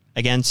Taillon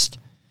against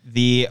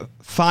the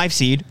 5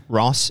 seed,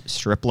 Ross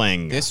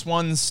Stripling. This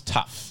one's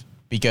tough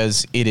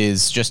because it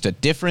is just a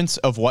difference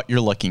of what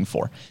you're looking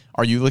for.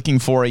 Are you looking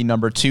for a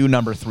number 2,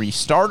 number 3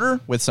 starter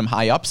with some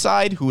high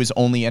upside who is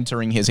only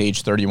entering his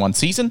age 31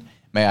 season?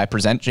 May I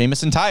present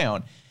Jameson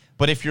Taillon?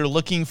 But if you're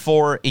looking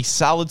for a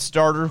solid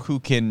starter who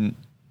can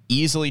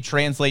easily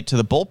translate to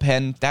the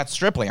bullpen, that's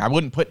Stripling. I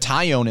wouldn't put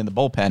Taillon in the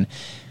bullpen.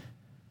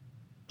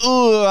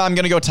 I'm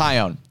going to go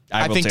Taillon.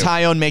 I think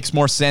Taillon makes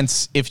more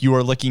sense if you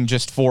are looking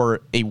just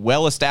for a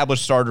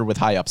well-established starter with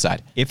high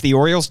upside. If the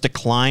Orioles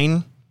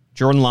decline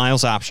Jordan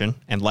Lyles' option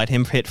and let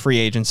him hit free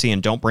agency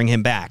and don't bring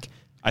him back,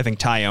 I think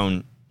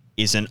Taillon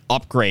is an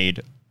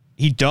upgrade.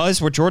 He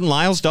does what Jordan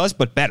Lyles does,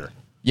 but better.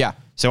 Yeah.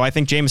 So I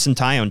think Jameson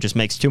Taillon just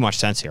makes too much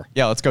sense here.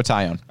 Yeah, let's go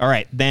Taillon. All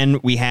right, then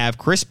we have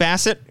Chris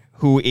Bassett,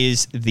 who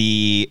is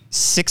the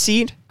 6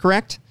 seed,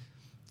 correct?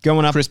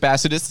 Going up. Chris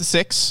Bassett is the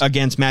 6.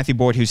 Against Matthew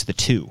Boyd, who's the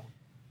 2.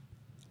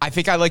 I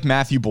think I like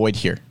Matthew Boyd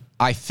here.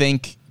 I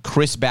think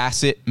Chris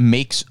Bassett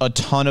makes a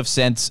ton of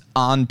sense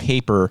on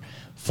paper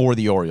for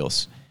the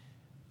Orioles.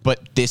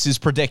 But this is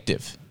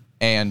predictive.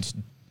 And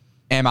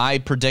am I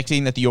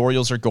predicting that the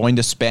Orioles are going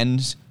to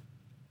spend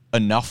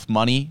enough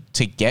money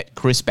to get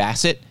Chris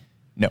Bassett?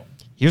 No.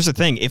 Here's the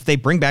thing. If they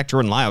bring back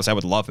Jordan Lyles, I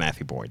would love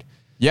Matthew Boyd.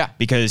 Yeah.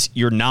 Because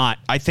you're not...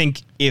 I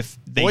think if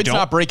they Boyd's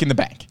not breaking the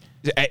bank.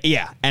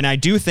 Yeah, and I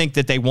do think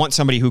that they want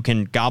somebody who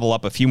can gobble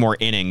up a few more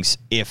innings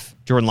if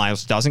Jordan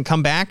Lyles doesn't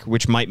come back,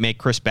 which might make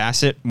Chris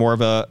Bassett more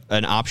of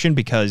an option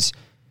because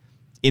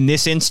in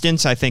this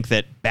instance, I think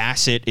that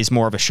Bassett is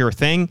more of a sure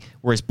thing,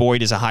 whereas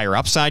Boyd is a higher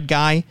upside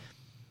guy.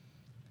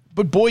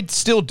 But Boyd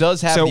still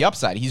does have the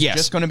upside. He's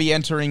just going to be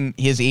entering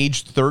his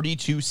age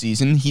 32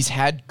 season. He's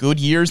had good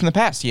years in the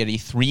past. He had a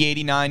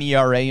 3.89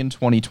 ERA in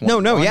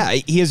 2020. Yeah,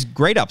 he has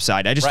great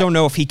upside. I just don't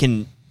know if he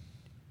can...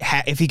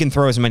 if he can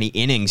throw as many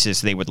innings as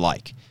they would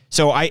like.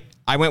 So I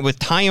went with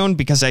Taillon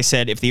because I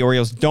said if the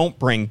Orioles don't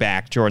bring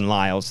back Jordan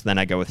Lyles, then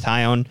I go with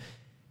Taillon.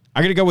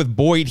 I'm going to go with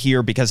Boyd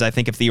here because I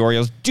think if the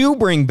Orioles do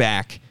bring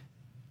back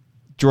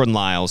Jordan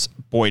Lyles,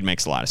 Boyd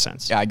makes a lot of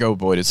sense. Yeah, I go with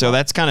Boyd as well. So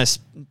that's kind of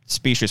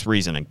specious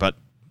reasoning, but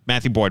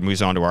Matthew Boyd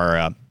moves on to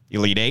our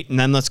Elite 8, and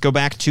then let's go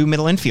back to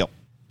middle infield.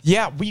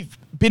 Yeah, we've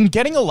been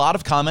getting a lot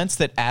of comments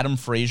that Adam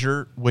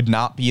Frazier would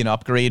not be an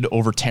upgrade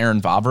over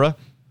Terrin Vavra.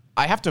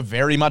 I have to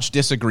very much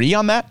disagree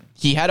on that.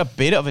 He had a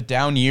bit of a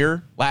down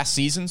year last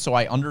season, so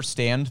I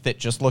understand that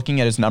just looking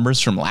at his numbers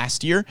from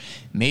last year,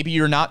 maybe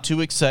you're not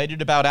too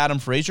excited about Adam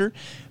Frazier,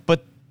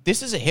 but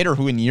this is a hitter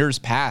who in years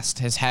past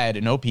has had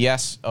an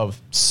OPS of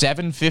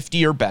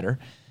 750 or better.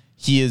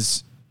 He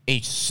is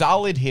a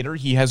solid hitter.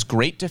 He has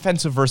great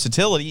defensive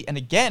versatility, and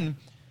again,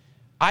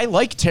 I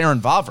like Terrin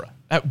Vavra.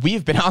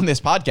 We've been on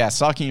this podcast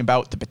talking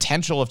about the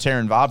potential of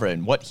Terrin Vavra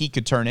and what he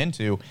could turn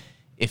into.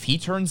 If he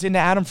turns into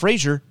Adam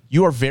Frazier,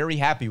 you are very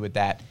happy with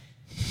that.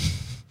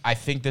 I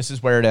think this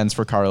is where it ends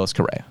for Carlos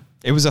Correa.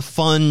 It was a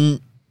fun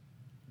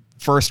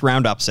first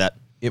round upset.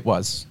 It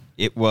was.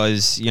 It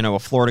was, a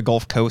Florida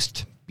Gulf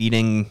Coast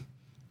beating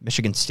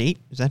Michigan State.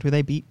 Is that who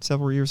they beat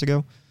several years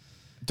ago?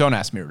 Don't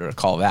ask me to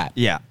recall that.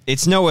 Yeah.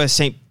 It's no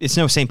St.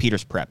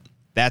 Peter's Prep.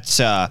 That's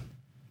or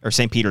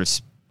St.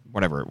 Peter's,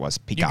 whatever it was,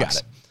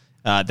 Peacocks.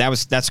 You got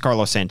it. That's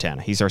Carlos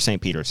Santana. He's our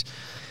St. Peter's.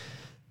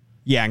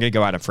 Yeah, I'm gonna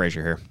go Adam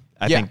Frazier here.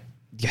 I think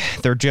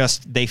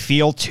they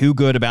feel too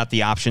good about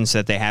the options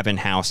that they have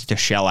in-house to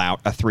shell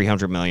out a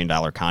 $300 million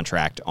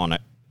contract on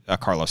a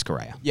Carlos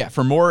Correa. Yeah,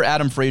 for more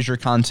Adam Frazier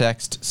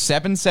context,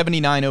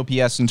 779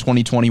 OPS in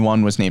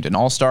 2021 was named an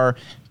All-Star,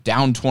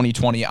 down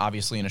 2020,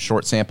 obviously in a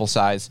short sample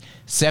size.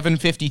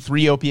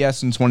 753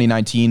 OPS in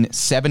 2019,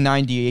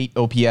 798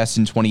 OPS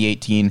in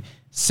 2018,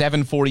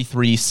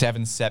 743,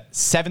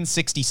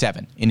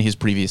 767 in his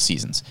previous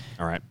seasons.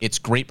 All right. It's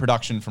great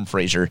production from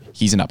Frazier.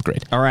 He's an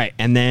upgrade. All right.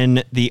 And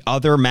then the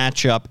other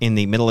matchup in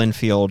the middle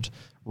infield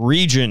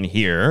region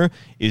here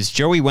is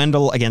Joey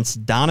Wendell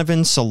against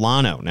Donovan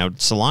Solano. Now,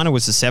 Solano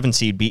was the 7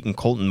 seed beating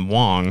Colton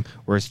Wong,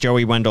 whereas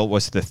Joey Wendell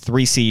was the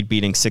 3 seed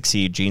beating 6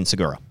 seed Gene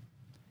Segura.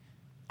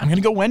 I'm going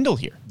to go Wendell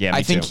here. Yeah,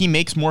 I think he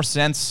makes more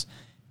sense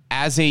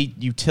as a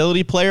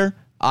utility player.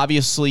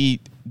 Obviously,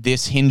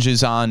 this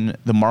hinges on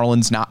the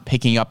Marlins not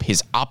picking up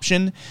his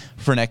option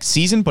for next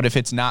season, but if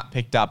it's not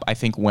picked up, I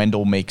think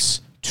Wendell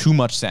makes too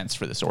much sense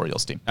for this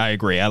Orioles team. I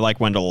agree. I like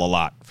Wendell a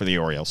lot for the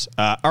Orioles.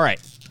 All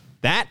right.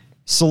 That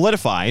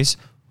solidifies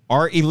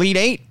our Elite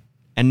 8,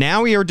 and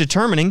now we are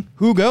determining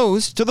who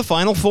goes to the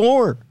Final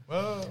Four.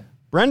 Whoa.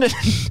 Brendan,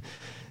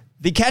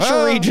 the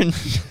catcher region.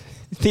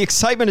 The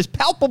excitement is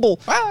palpable.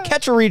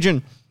 Catcher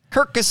region.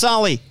 Kirk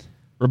Casale.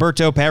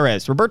 Roberto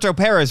Perez. Roberto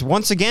Perez,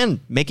 once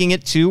again, making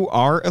it to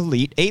our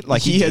Elite Eight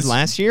like he did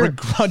last year.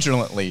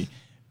 Begrudgingly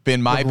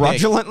been my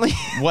Begrudgingly?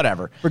 pick.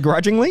 Whatever.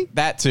 Begrudgingly?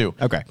 That too.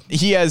 Okay.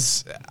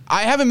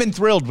 I haven't been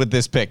thrilled with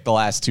this pick the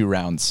last 2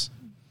 rounds.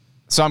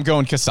 So I'm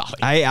going Casale.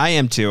 I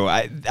am too.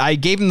 I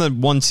gave him the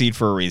 1 seed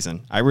for a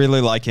reason. I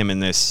really like him in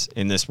this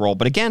role.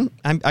 But again,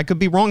 I could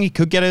be wrong. He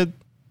could get a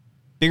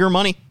bigger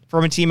money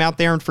from a team out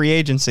there in free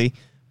agency.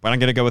 But I'm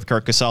going to go with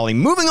Kirk Casale.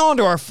 Moving on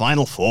to our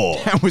final 4.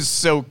 That was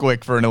so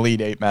quick for an Elite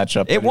Eight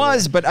matchup. It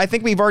was, but I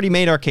think we've already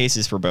made our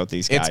cases for both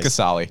these guys. It's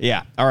Casale.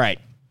 Yeah. All right.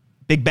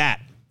 Big bat.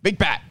 Big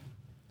bat.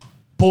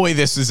 Boy,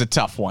 this is a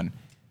tough one.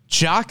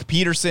 Jock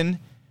Peterson,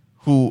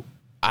 who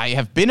I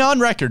have been on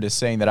record as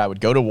saying that I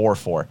would go to war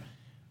for,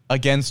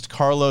 against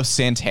Carlos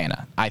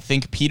Santana. I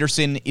think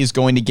Peterson is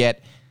going to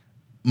get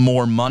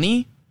more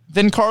money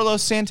than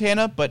Carlos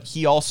Santana, but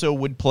he also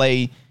would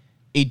play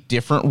a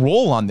different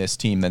role on this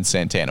team than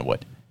Santana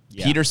would.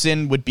 Yeah.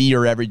 Peterson would be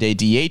your everyday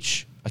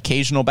DH,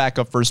 occasional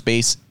backup first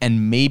base,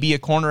 and maybe a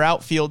corner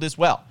outfield as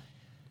well.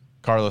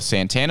 Carlos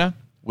Santana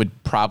would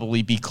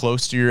probably be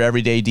close to your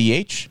everyday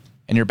DH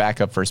and your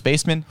backup first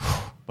baseman,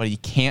 but he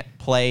can't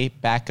play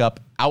backup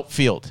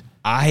outfield.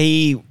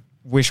 I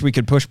wish we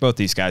could push both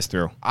these guys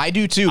through. I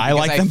do too. I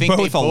like them think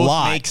both they a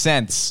lot. Make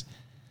sense.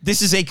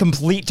 This is a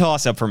complete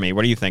toss-up for me.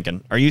 What are you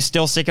thinking? Are you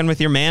still sticking with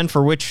your man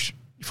for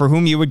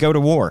whom you would go to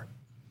war?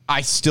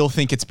 I still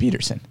think it's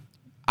Peterson.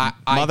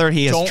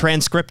 He has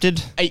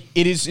transcripted.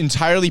 It is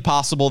entirely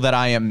possible that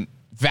I am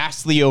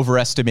vastly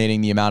overestimating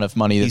the amount of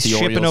money that the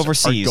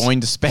Orioles are going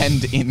to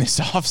spend in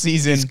this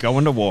offseason. He's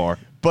going to war.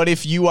 But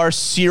if you are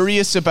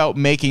serious about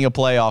making a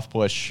playoff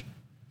push,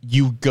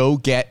 you go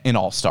get an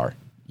all-star.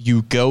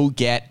 You go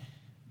get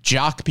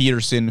Jock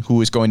Peterson,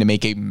 who is going to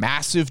make a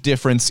massive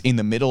difference in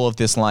the middle of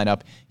this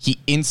lineup. He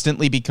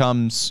instantly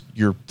becomes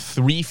your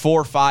 3,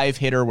 4, 5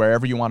 hitter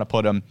wherever you want to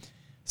put him.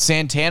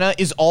 Santana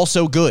is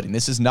also good, and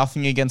this is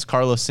nothing against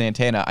Carlos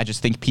Santana. I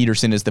just think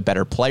Peterson is the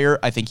better player.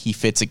 I think he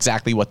fits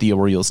exactly what the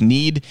Orioles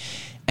need,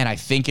 and I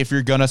think if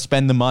you're going to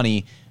spend the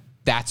money,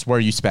 that's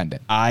where you spend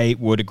it. I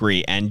would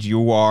agree, and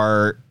you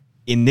are,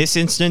 in this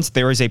instance,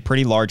 there is a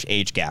pretty large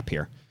age gap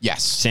here.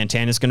 Yes.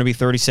 Santana's going to be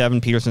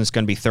 37. Peterson's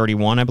going to be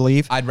 31, I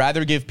believe. I'd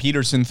rather give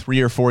Peterson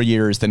 3 or 4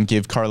 years than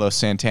give Carlos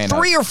Santana.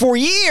 3 or 4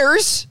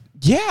 years?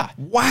 Yeah.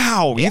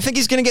 Wow. You think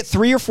he's going to get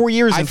 3 or 4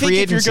 years in free agency? I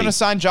think if you're going to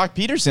sign Jock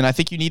Peterson, I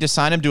think you need to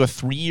sign him to a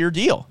 3-year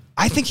deal.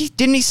 I think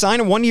didn't he sign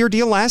a 1-year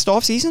deal last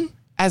offseason?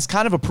 As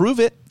kind of a prove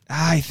it.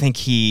 I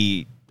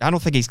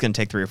don't think he's going to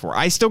take 3 or 4.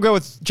 I still go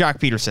with Jock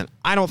Peterson.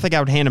 I don't think I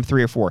would hand him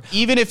 3 or 4.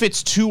 Even if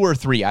it's 2 or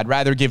 3, I'd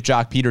rather give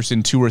Jock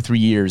Peterson 2 or 3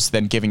 years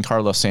than giving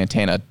Carlos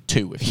Santana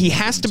 2. He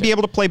has to be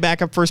able to play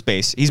backup first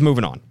base. He's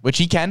moving on. Which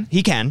he can.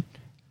 He can,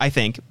 I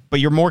think. But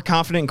you're more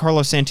confident in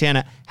Carlos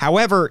Santana.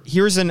 However,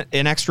 here's an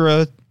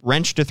extra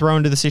wrench to throw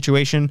into the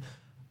situation.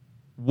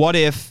 What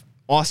if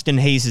Austin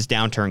Hayes'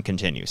 downturn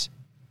continues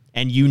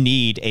and you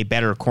need a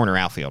better corner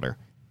outfielder?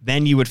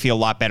 Then you would feel a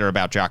lot better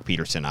about Jock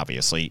Peterson,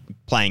 obviously,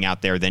 playing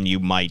out there than you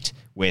might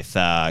with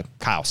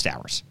Kyle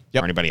Stowers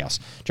or anybody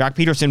else. Jock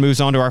Peterson moves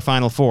on to our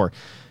final 4.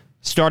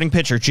 Starting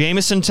pitcher,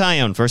 Jameson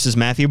Taillon versus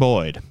Matthew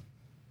Boyd.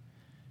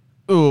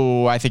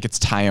 Ooh, I think it's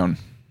Taillon.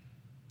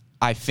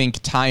 I think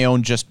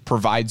Taillon just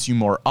provides you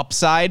more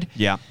upside.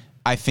 Yeah.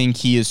 I think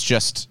he is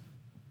just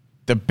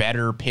the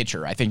better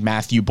pitcher. I think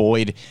Matthew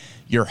Boyd,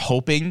 you're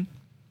hoping,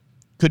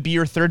 could be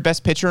your 3rd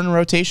best pitcher in a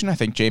rotation. I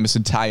think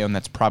Jameson Taillon,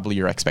 that's probably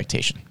your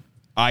expectation.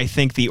 I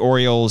think the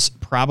Orioles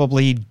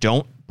probably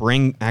don't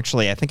bring...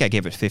 Actually, I think I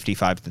gave it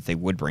 55 that they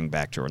would bring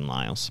back Jordan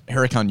Lyles.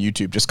 Eric on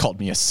YouTube just called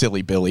me a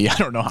silly Billy. I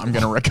don't know how I'm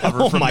going to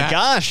recover from that. Oh, my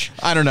gosh.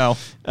 I don't know.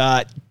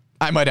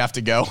 I might have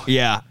to go.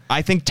 Yeah.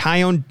 I think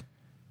Taillon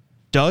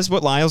does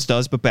what Lyles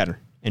does, but better.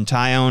 And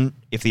Taillon,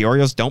 if the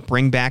Orioles don't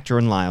bring back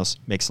Jordan Lyles,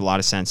 makes a lot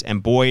of sense.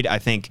 And Boyd, I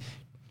think,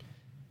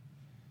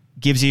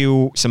 gives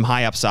you some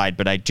high upside,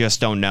 but I just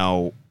don't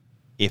know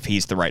if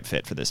he's the right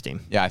fit for this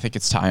team. Yeah, I think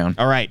it's Taillon.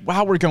 All right.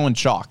 Wow, we're going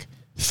chalk.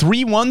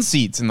 3 1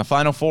 seeds in the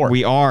final 4.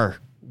 We are.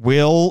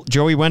 Will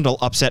Joey Wendell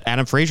upset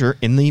Adam Frazier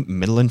in the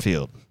middle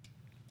infield?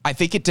 I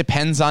think it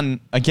depends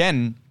on,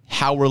 again,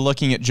 how we're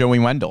looking at Joey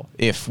Wendell.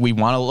 If we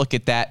want to look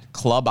at that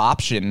club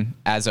option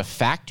as a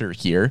factor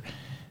here,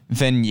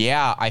 then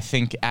yeah, I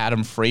think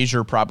Adam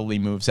Frazier probably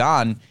moves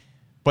on.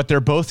 But they're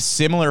both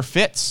similar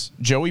fits.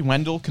 Joey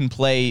Wendell can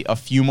play a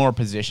few more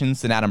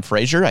positions than Adam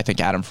Frazier. I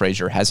think Adam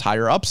Frazier has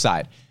higher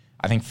upside.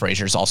 I think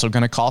Frazier's also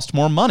going to cost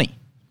more money.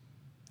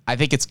 I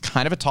think it's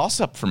kind of a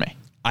toss-up for me.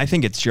 I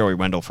think it's Joey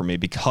Wendell for me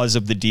because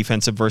of the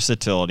defensive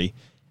versatility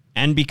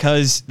and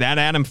because that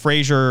Adam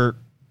Frazier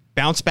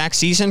bounce-back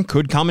season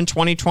could come in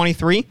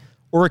 2023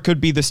 or it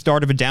could be the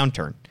start of a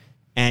downturn.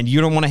 And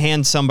you don't want to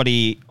hand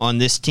somebody on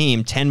this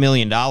team $10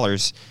 million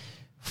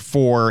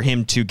for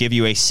him to give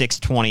you a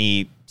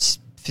 620,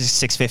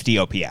 650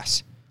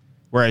 OPS.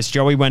 Whereas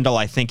Joey Wendell,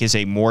 I think, is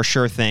a more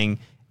sure thing.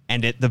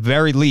 And at the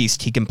very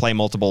least, he can play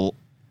multiple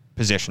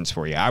positions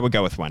for you. I would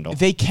go with Wendell.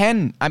 They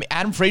can. I mean,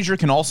 Adam Frazier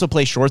can also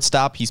play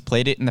shortstop. He's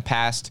played it in the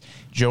past.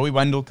 Joey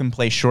Wendell can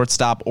play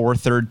shortstop or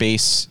third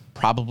base.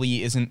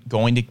 Probably isn't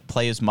going to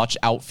play as much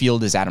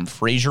outfield as Adam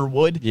Frazier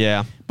would.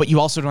 Yeah. But you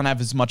also don't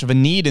have as much of a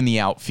need in the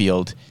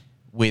outfield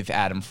with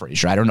Adam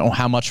Frazier. I don't know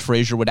how much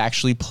Frazier would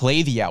actually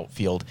play the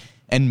outfield.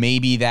 And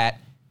maybe that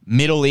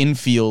middle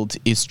infield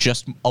is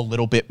just a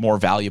little bit more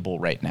valuable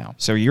right now.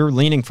 So you're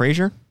leaning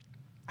Frazier?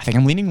 I think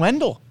I'm leaning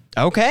Wendell.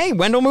 Okay,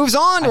 Wendell moves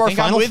on to our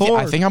final four.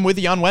 I think I'm with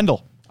you on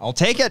Wendell. I'll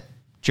take it.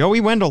 Joey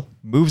Wendell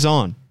moves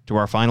on to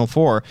our final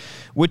four,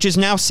 which is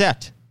now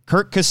set.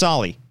 Curt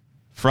Casali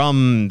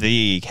from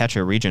the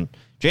catcher region.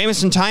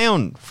 Jameson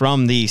Taillon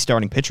from the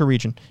starting pitcher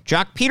region.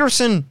 Joc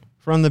Pederson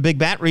from the big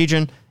bat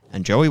region.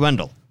 And Joey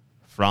Wendell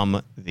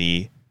from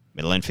the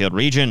middle infield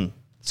region.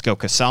 Let's go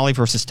Casali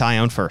versus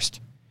Taillon first.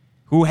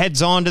 Who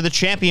heads on to the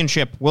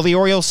championship? Will the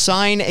Orioles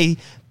sign a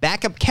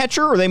backup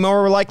catcher, or are they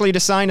more likely to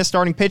sign a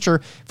starting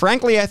pitcher?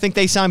 Frankly, I think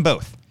they sign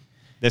both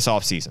this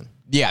offseason.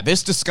 Yeah,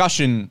 this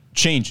discussion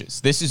changes.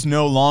 This is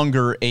no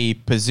longer a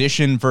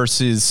position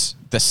versus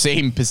the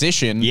same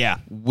position. Yeah.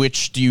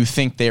 Which do you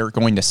think they're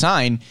going to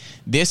sign?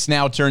 This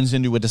now turns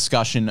into a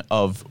discussion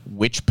of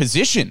which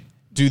position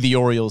do the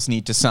Orioles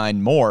need to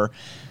sign more.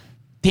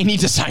 They need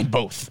to sign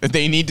both.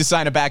 They need to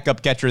sign a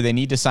backup catcher. They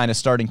need to sign a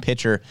starting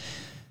pitcher.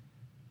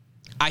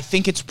 I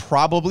think it's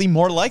probably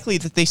more likely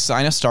that they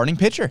sign a starting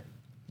pitcher.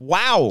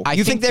 Wow.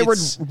 You think they would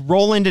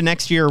roll into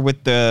next year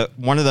with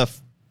one of the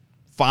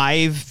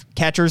 5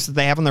 catchers that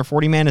they have on their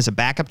 40-man as a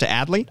backup to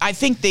Adley? I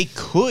think they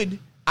could.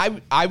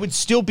 I would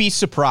still be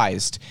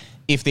surprised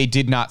if they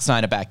did not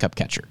sign a backup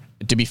catcher.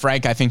 To be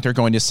frank, I think they're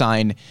going to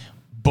sign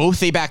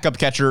both a backup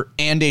catcher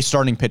and a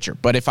starting pitcher.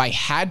 But if I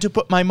had to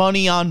put my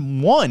money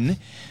on one,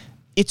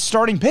 it's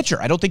starting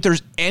pitcher. I don't think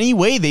there's any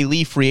way they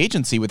leave free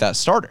agency with that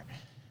starter.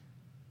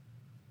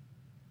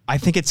 I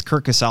think it's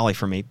Curt Casali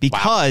for me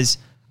because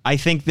I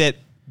think that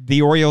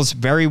the Orioles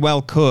very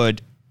well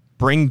could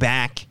bring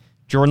back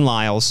Jordan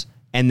Lyles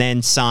and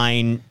then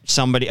sign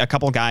a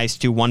couple guys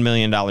to $1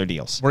 million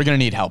deals. We're going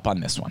to need help on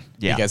this one.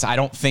 Yeah. Because I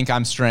don't think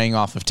I'm straying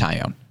off of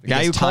Taillon. The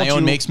guy who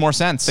Taillon makes more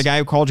sense. The guy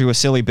who called you a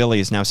silly Billy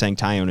is now saying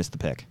Taillon is the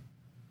pick.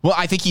 Well,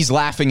 I think he's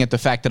laughing at the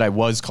fact that I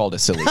was called a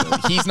silly Billy.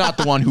 He's not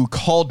the one who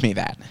called me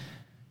that.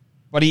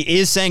 But he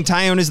is saying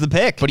Taillon is the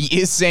pick. But he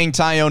is saying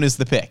Taillon is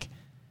the pick.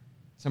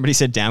 Somebody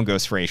said down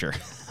goes Frazier.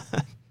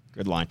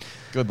 Good line.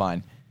 Good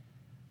line.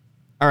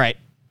 All right.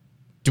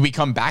 Do we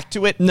come back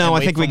to it? No, I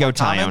think we go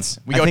Taillon.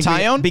 We go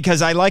Taillon?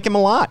 Because I like him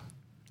a lot.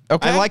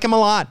 Okay. I like him a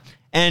lot.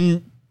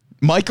 And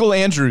Michael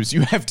Andrews,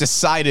 you have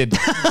decided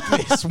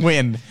this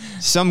win.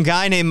 Some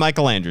guy named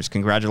Michael Andrews.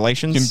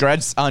 Congratulations.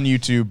 Congrats on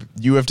YouTube.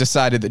 You have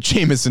decided that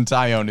Jameson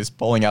Taillon is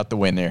pulling out the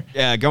win there.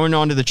 Yeah, going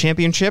on to the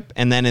championship.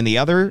 And then in the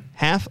other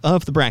half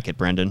of the bracket,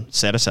 Brendan,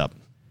 set us up.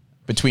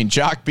 Between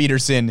Joc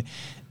Pederson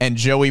and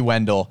Joey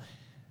Wendell,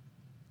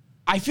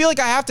 I feel like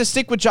I have to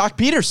stick with Joc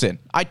Pederson.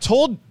 I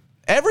told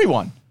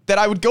everyone that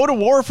I would go to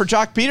war for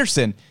Joc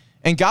Pederson,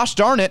 and gosh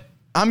darn it,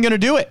 I'm going to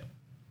do it.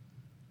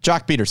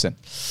 Joc Pederson.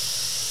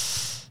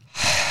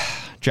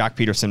 Joc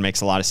Pederson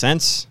makes a lot of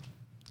sense.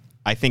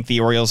 I think the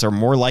Orioles are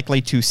more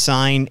likely to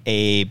sign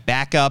a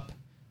backup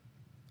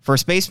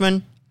first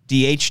baseman,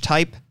 DH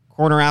type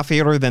corner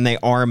outfielder than they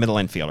are a middle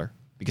infielder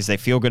because they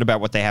feel good about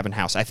what they have in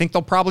house. I think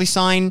they'll probably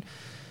sign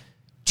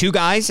 2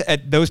 guys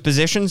at those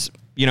positions,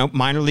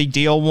 minor league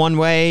deal one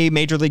way,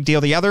 major league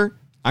deal the other.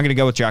 I'm going to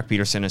go with Joc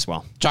Pederson as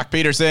well. Joc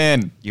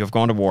Pederson. You have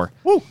gone to war.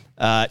 Woo.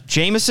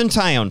 Jameson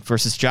Taillon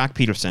versus Joc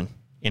Pederson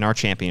in our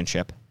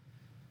championship.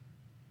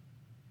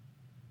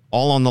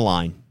 All on the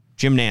line.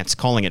 Jim Nantz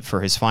calling it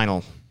for his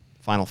final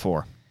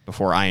four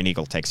before Ian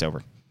Eagle takes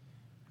over.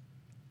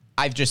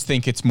 I just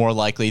think it's more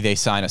likely they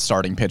sign a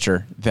starting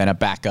pitcher than a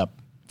backup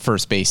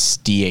first base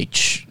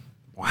DH.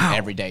 Wow.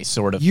 Everyday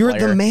sort of You're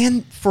player. the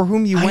man for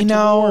whom you went to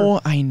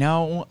war. I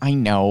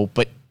know,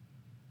 but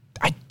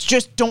I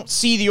just don't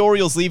see the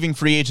Orioles leaving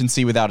free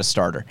agency without a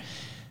starter.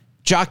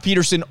 Joc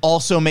Pederson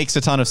also makes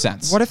a ton of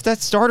sense. What if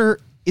that starter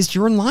is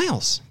Jordan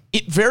Lyles?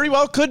 It very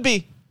well could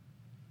be.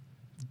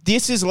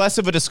 This is less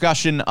of a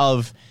discussion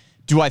of,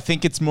 do I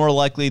think it's more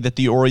likely that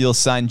the Orioles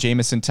sign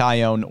Jameson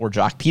Taillon or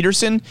Joc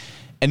Pederson,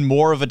 and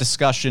more of a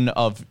discussion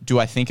of, do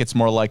I think it's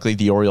more likely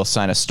the Orioles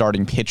sign a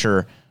starting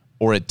pitcher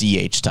or a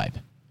DH type?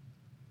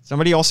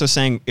 Somebody also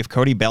saying if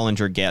Cody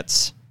Bellinger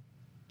gets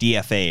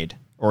DFA'd,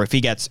 or if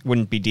he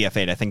wouldn't be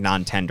DFA'd, I think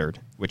non-tendered,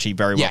 which he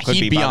very well could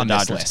he'd be by on the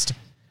this Dodgers. list.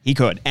 He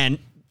could. And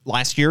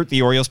last year,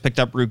 the Orioles picked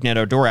up Rougned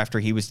Odor after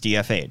he was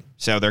DFA'd.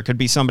 So there could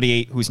be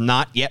somebody who's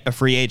not yet a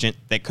free agent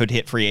that could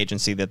hit free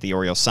agency that the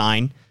Orioles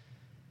sign.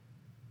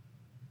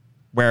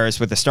 Whereas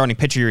with a starting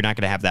pitcher, you're not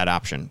going to have that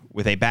option.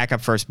 With a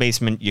backup first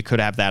baseman, you could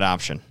have that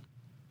option.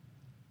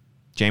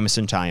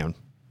 Jameson Taillon.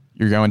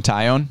 You're going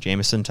Taillon?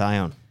 Jameson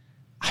Taillon.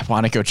 I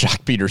want to go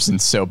Joc Pederson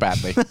so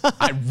badly.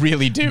 I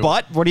really do.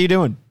 But what are you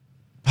doing?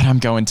 But I'm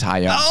going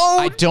Taillon.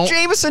 Oh,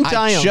 Jameson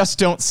Taillon. I just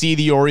don't see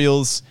the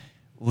Orioles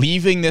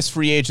leaving this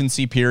free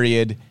agency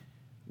period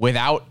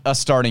without a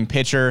starting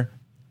pitcher,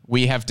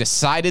 We have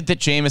decided that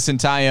Jameson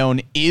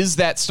Taillon is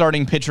that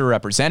starting pitcher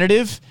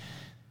representative.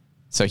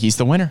 So he's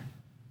the winner.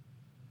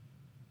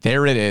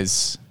 There it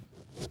is.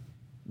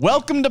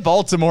 Welcome to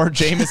Baltimore,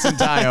 Jameson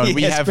Taillon.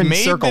 We have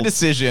made the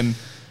decision.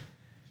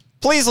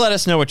 Please let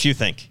us know what you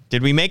think.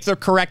 Did we make the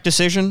correct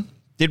decision?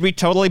 Did we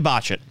totally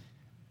botch it?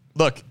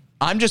 Look,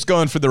 I'm just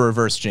going for the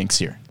reverse jinx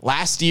here.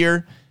 Last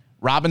year,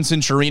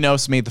 Robinson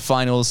Chirinos made the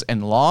finals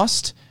and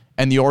lost,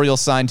 and the Orioles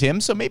signed him.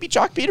 So maybe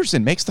Jock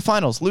Peterson makes the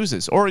finals,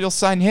 loses. Orioles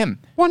sign him.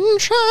 One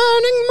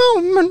shining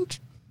moment.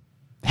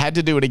 Had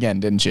to do it again,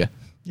 didn't you?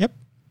 Yep.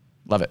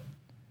 Love it.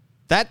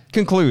 That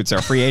concludes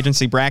our free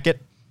agency bracket.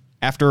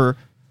 After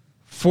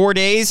 4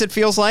 days, it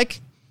feels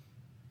like.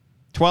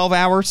 12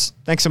 hours.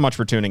 Thanks so much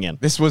for tuning in.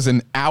 This was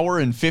an hour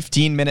and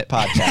 15-minute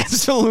podcast.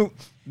 Absolute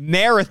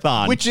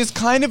marathon. Which is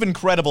kind of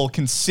incredible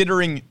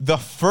considering the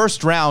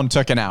first round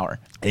took an hour.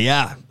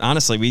 Yeah,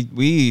 honestly,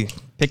 we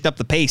picked up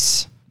the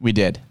pace. We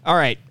did. All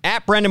right.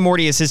 At Brendan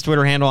Morty is his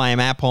Twitter handle. I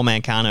am at Paul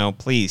Mancano.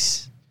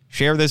 Please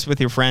share this with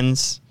your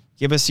friends.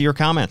 Give us your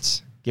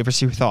comments. Give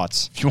us your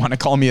thoughts. If you want to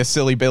call me a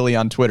silly Billy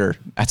on Twitter,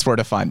 that's where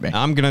to find me.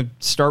 I'm going to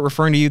start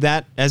referring to you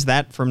as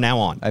that from now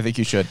on. I think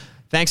you should.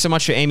 Thanks so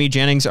much to Amy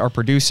Jennings, our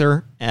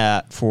producer,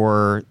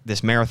 for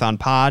this marathon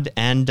pod.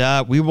 And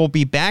we will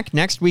be back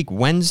next week.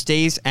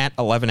 Wednesdays at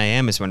 11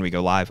 a.m. is when we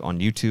go live on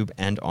YouTube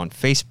and on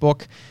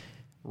Facebook.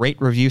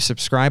 Rate, review,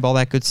 subscribe, all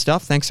that good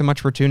stuff. Thanks so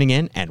much for tuning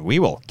in, and we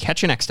will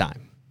catch you next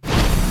time.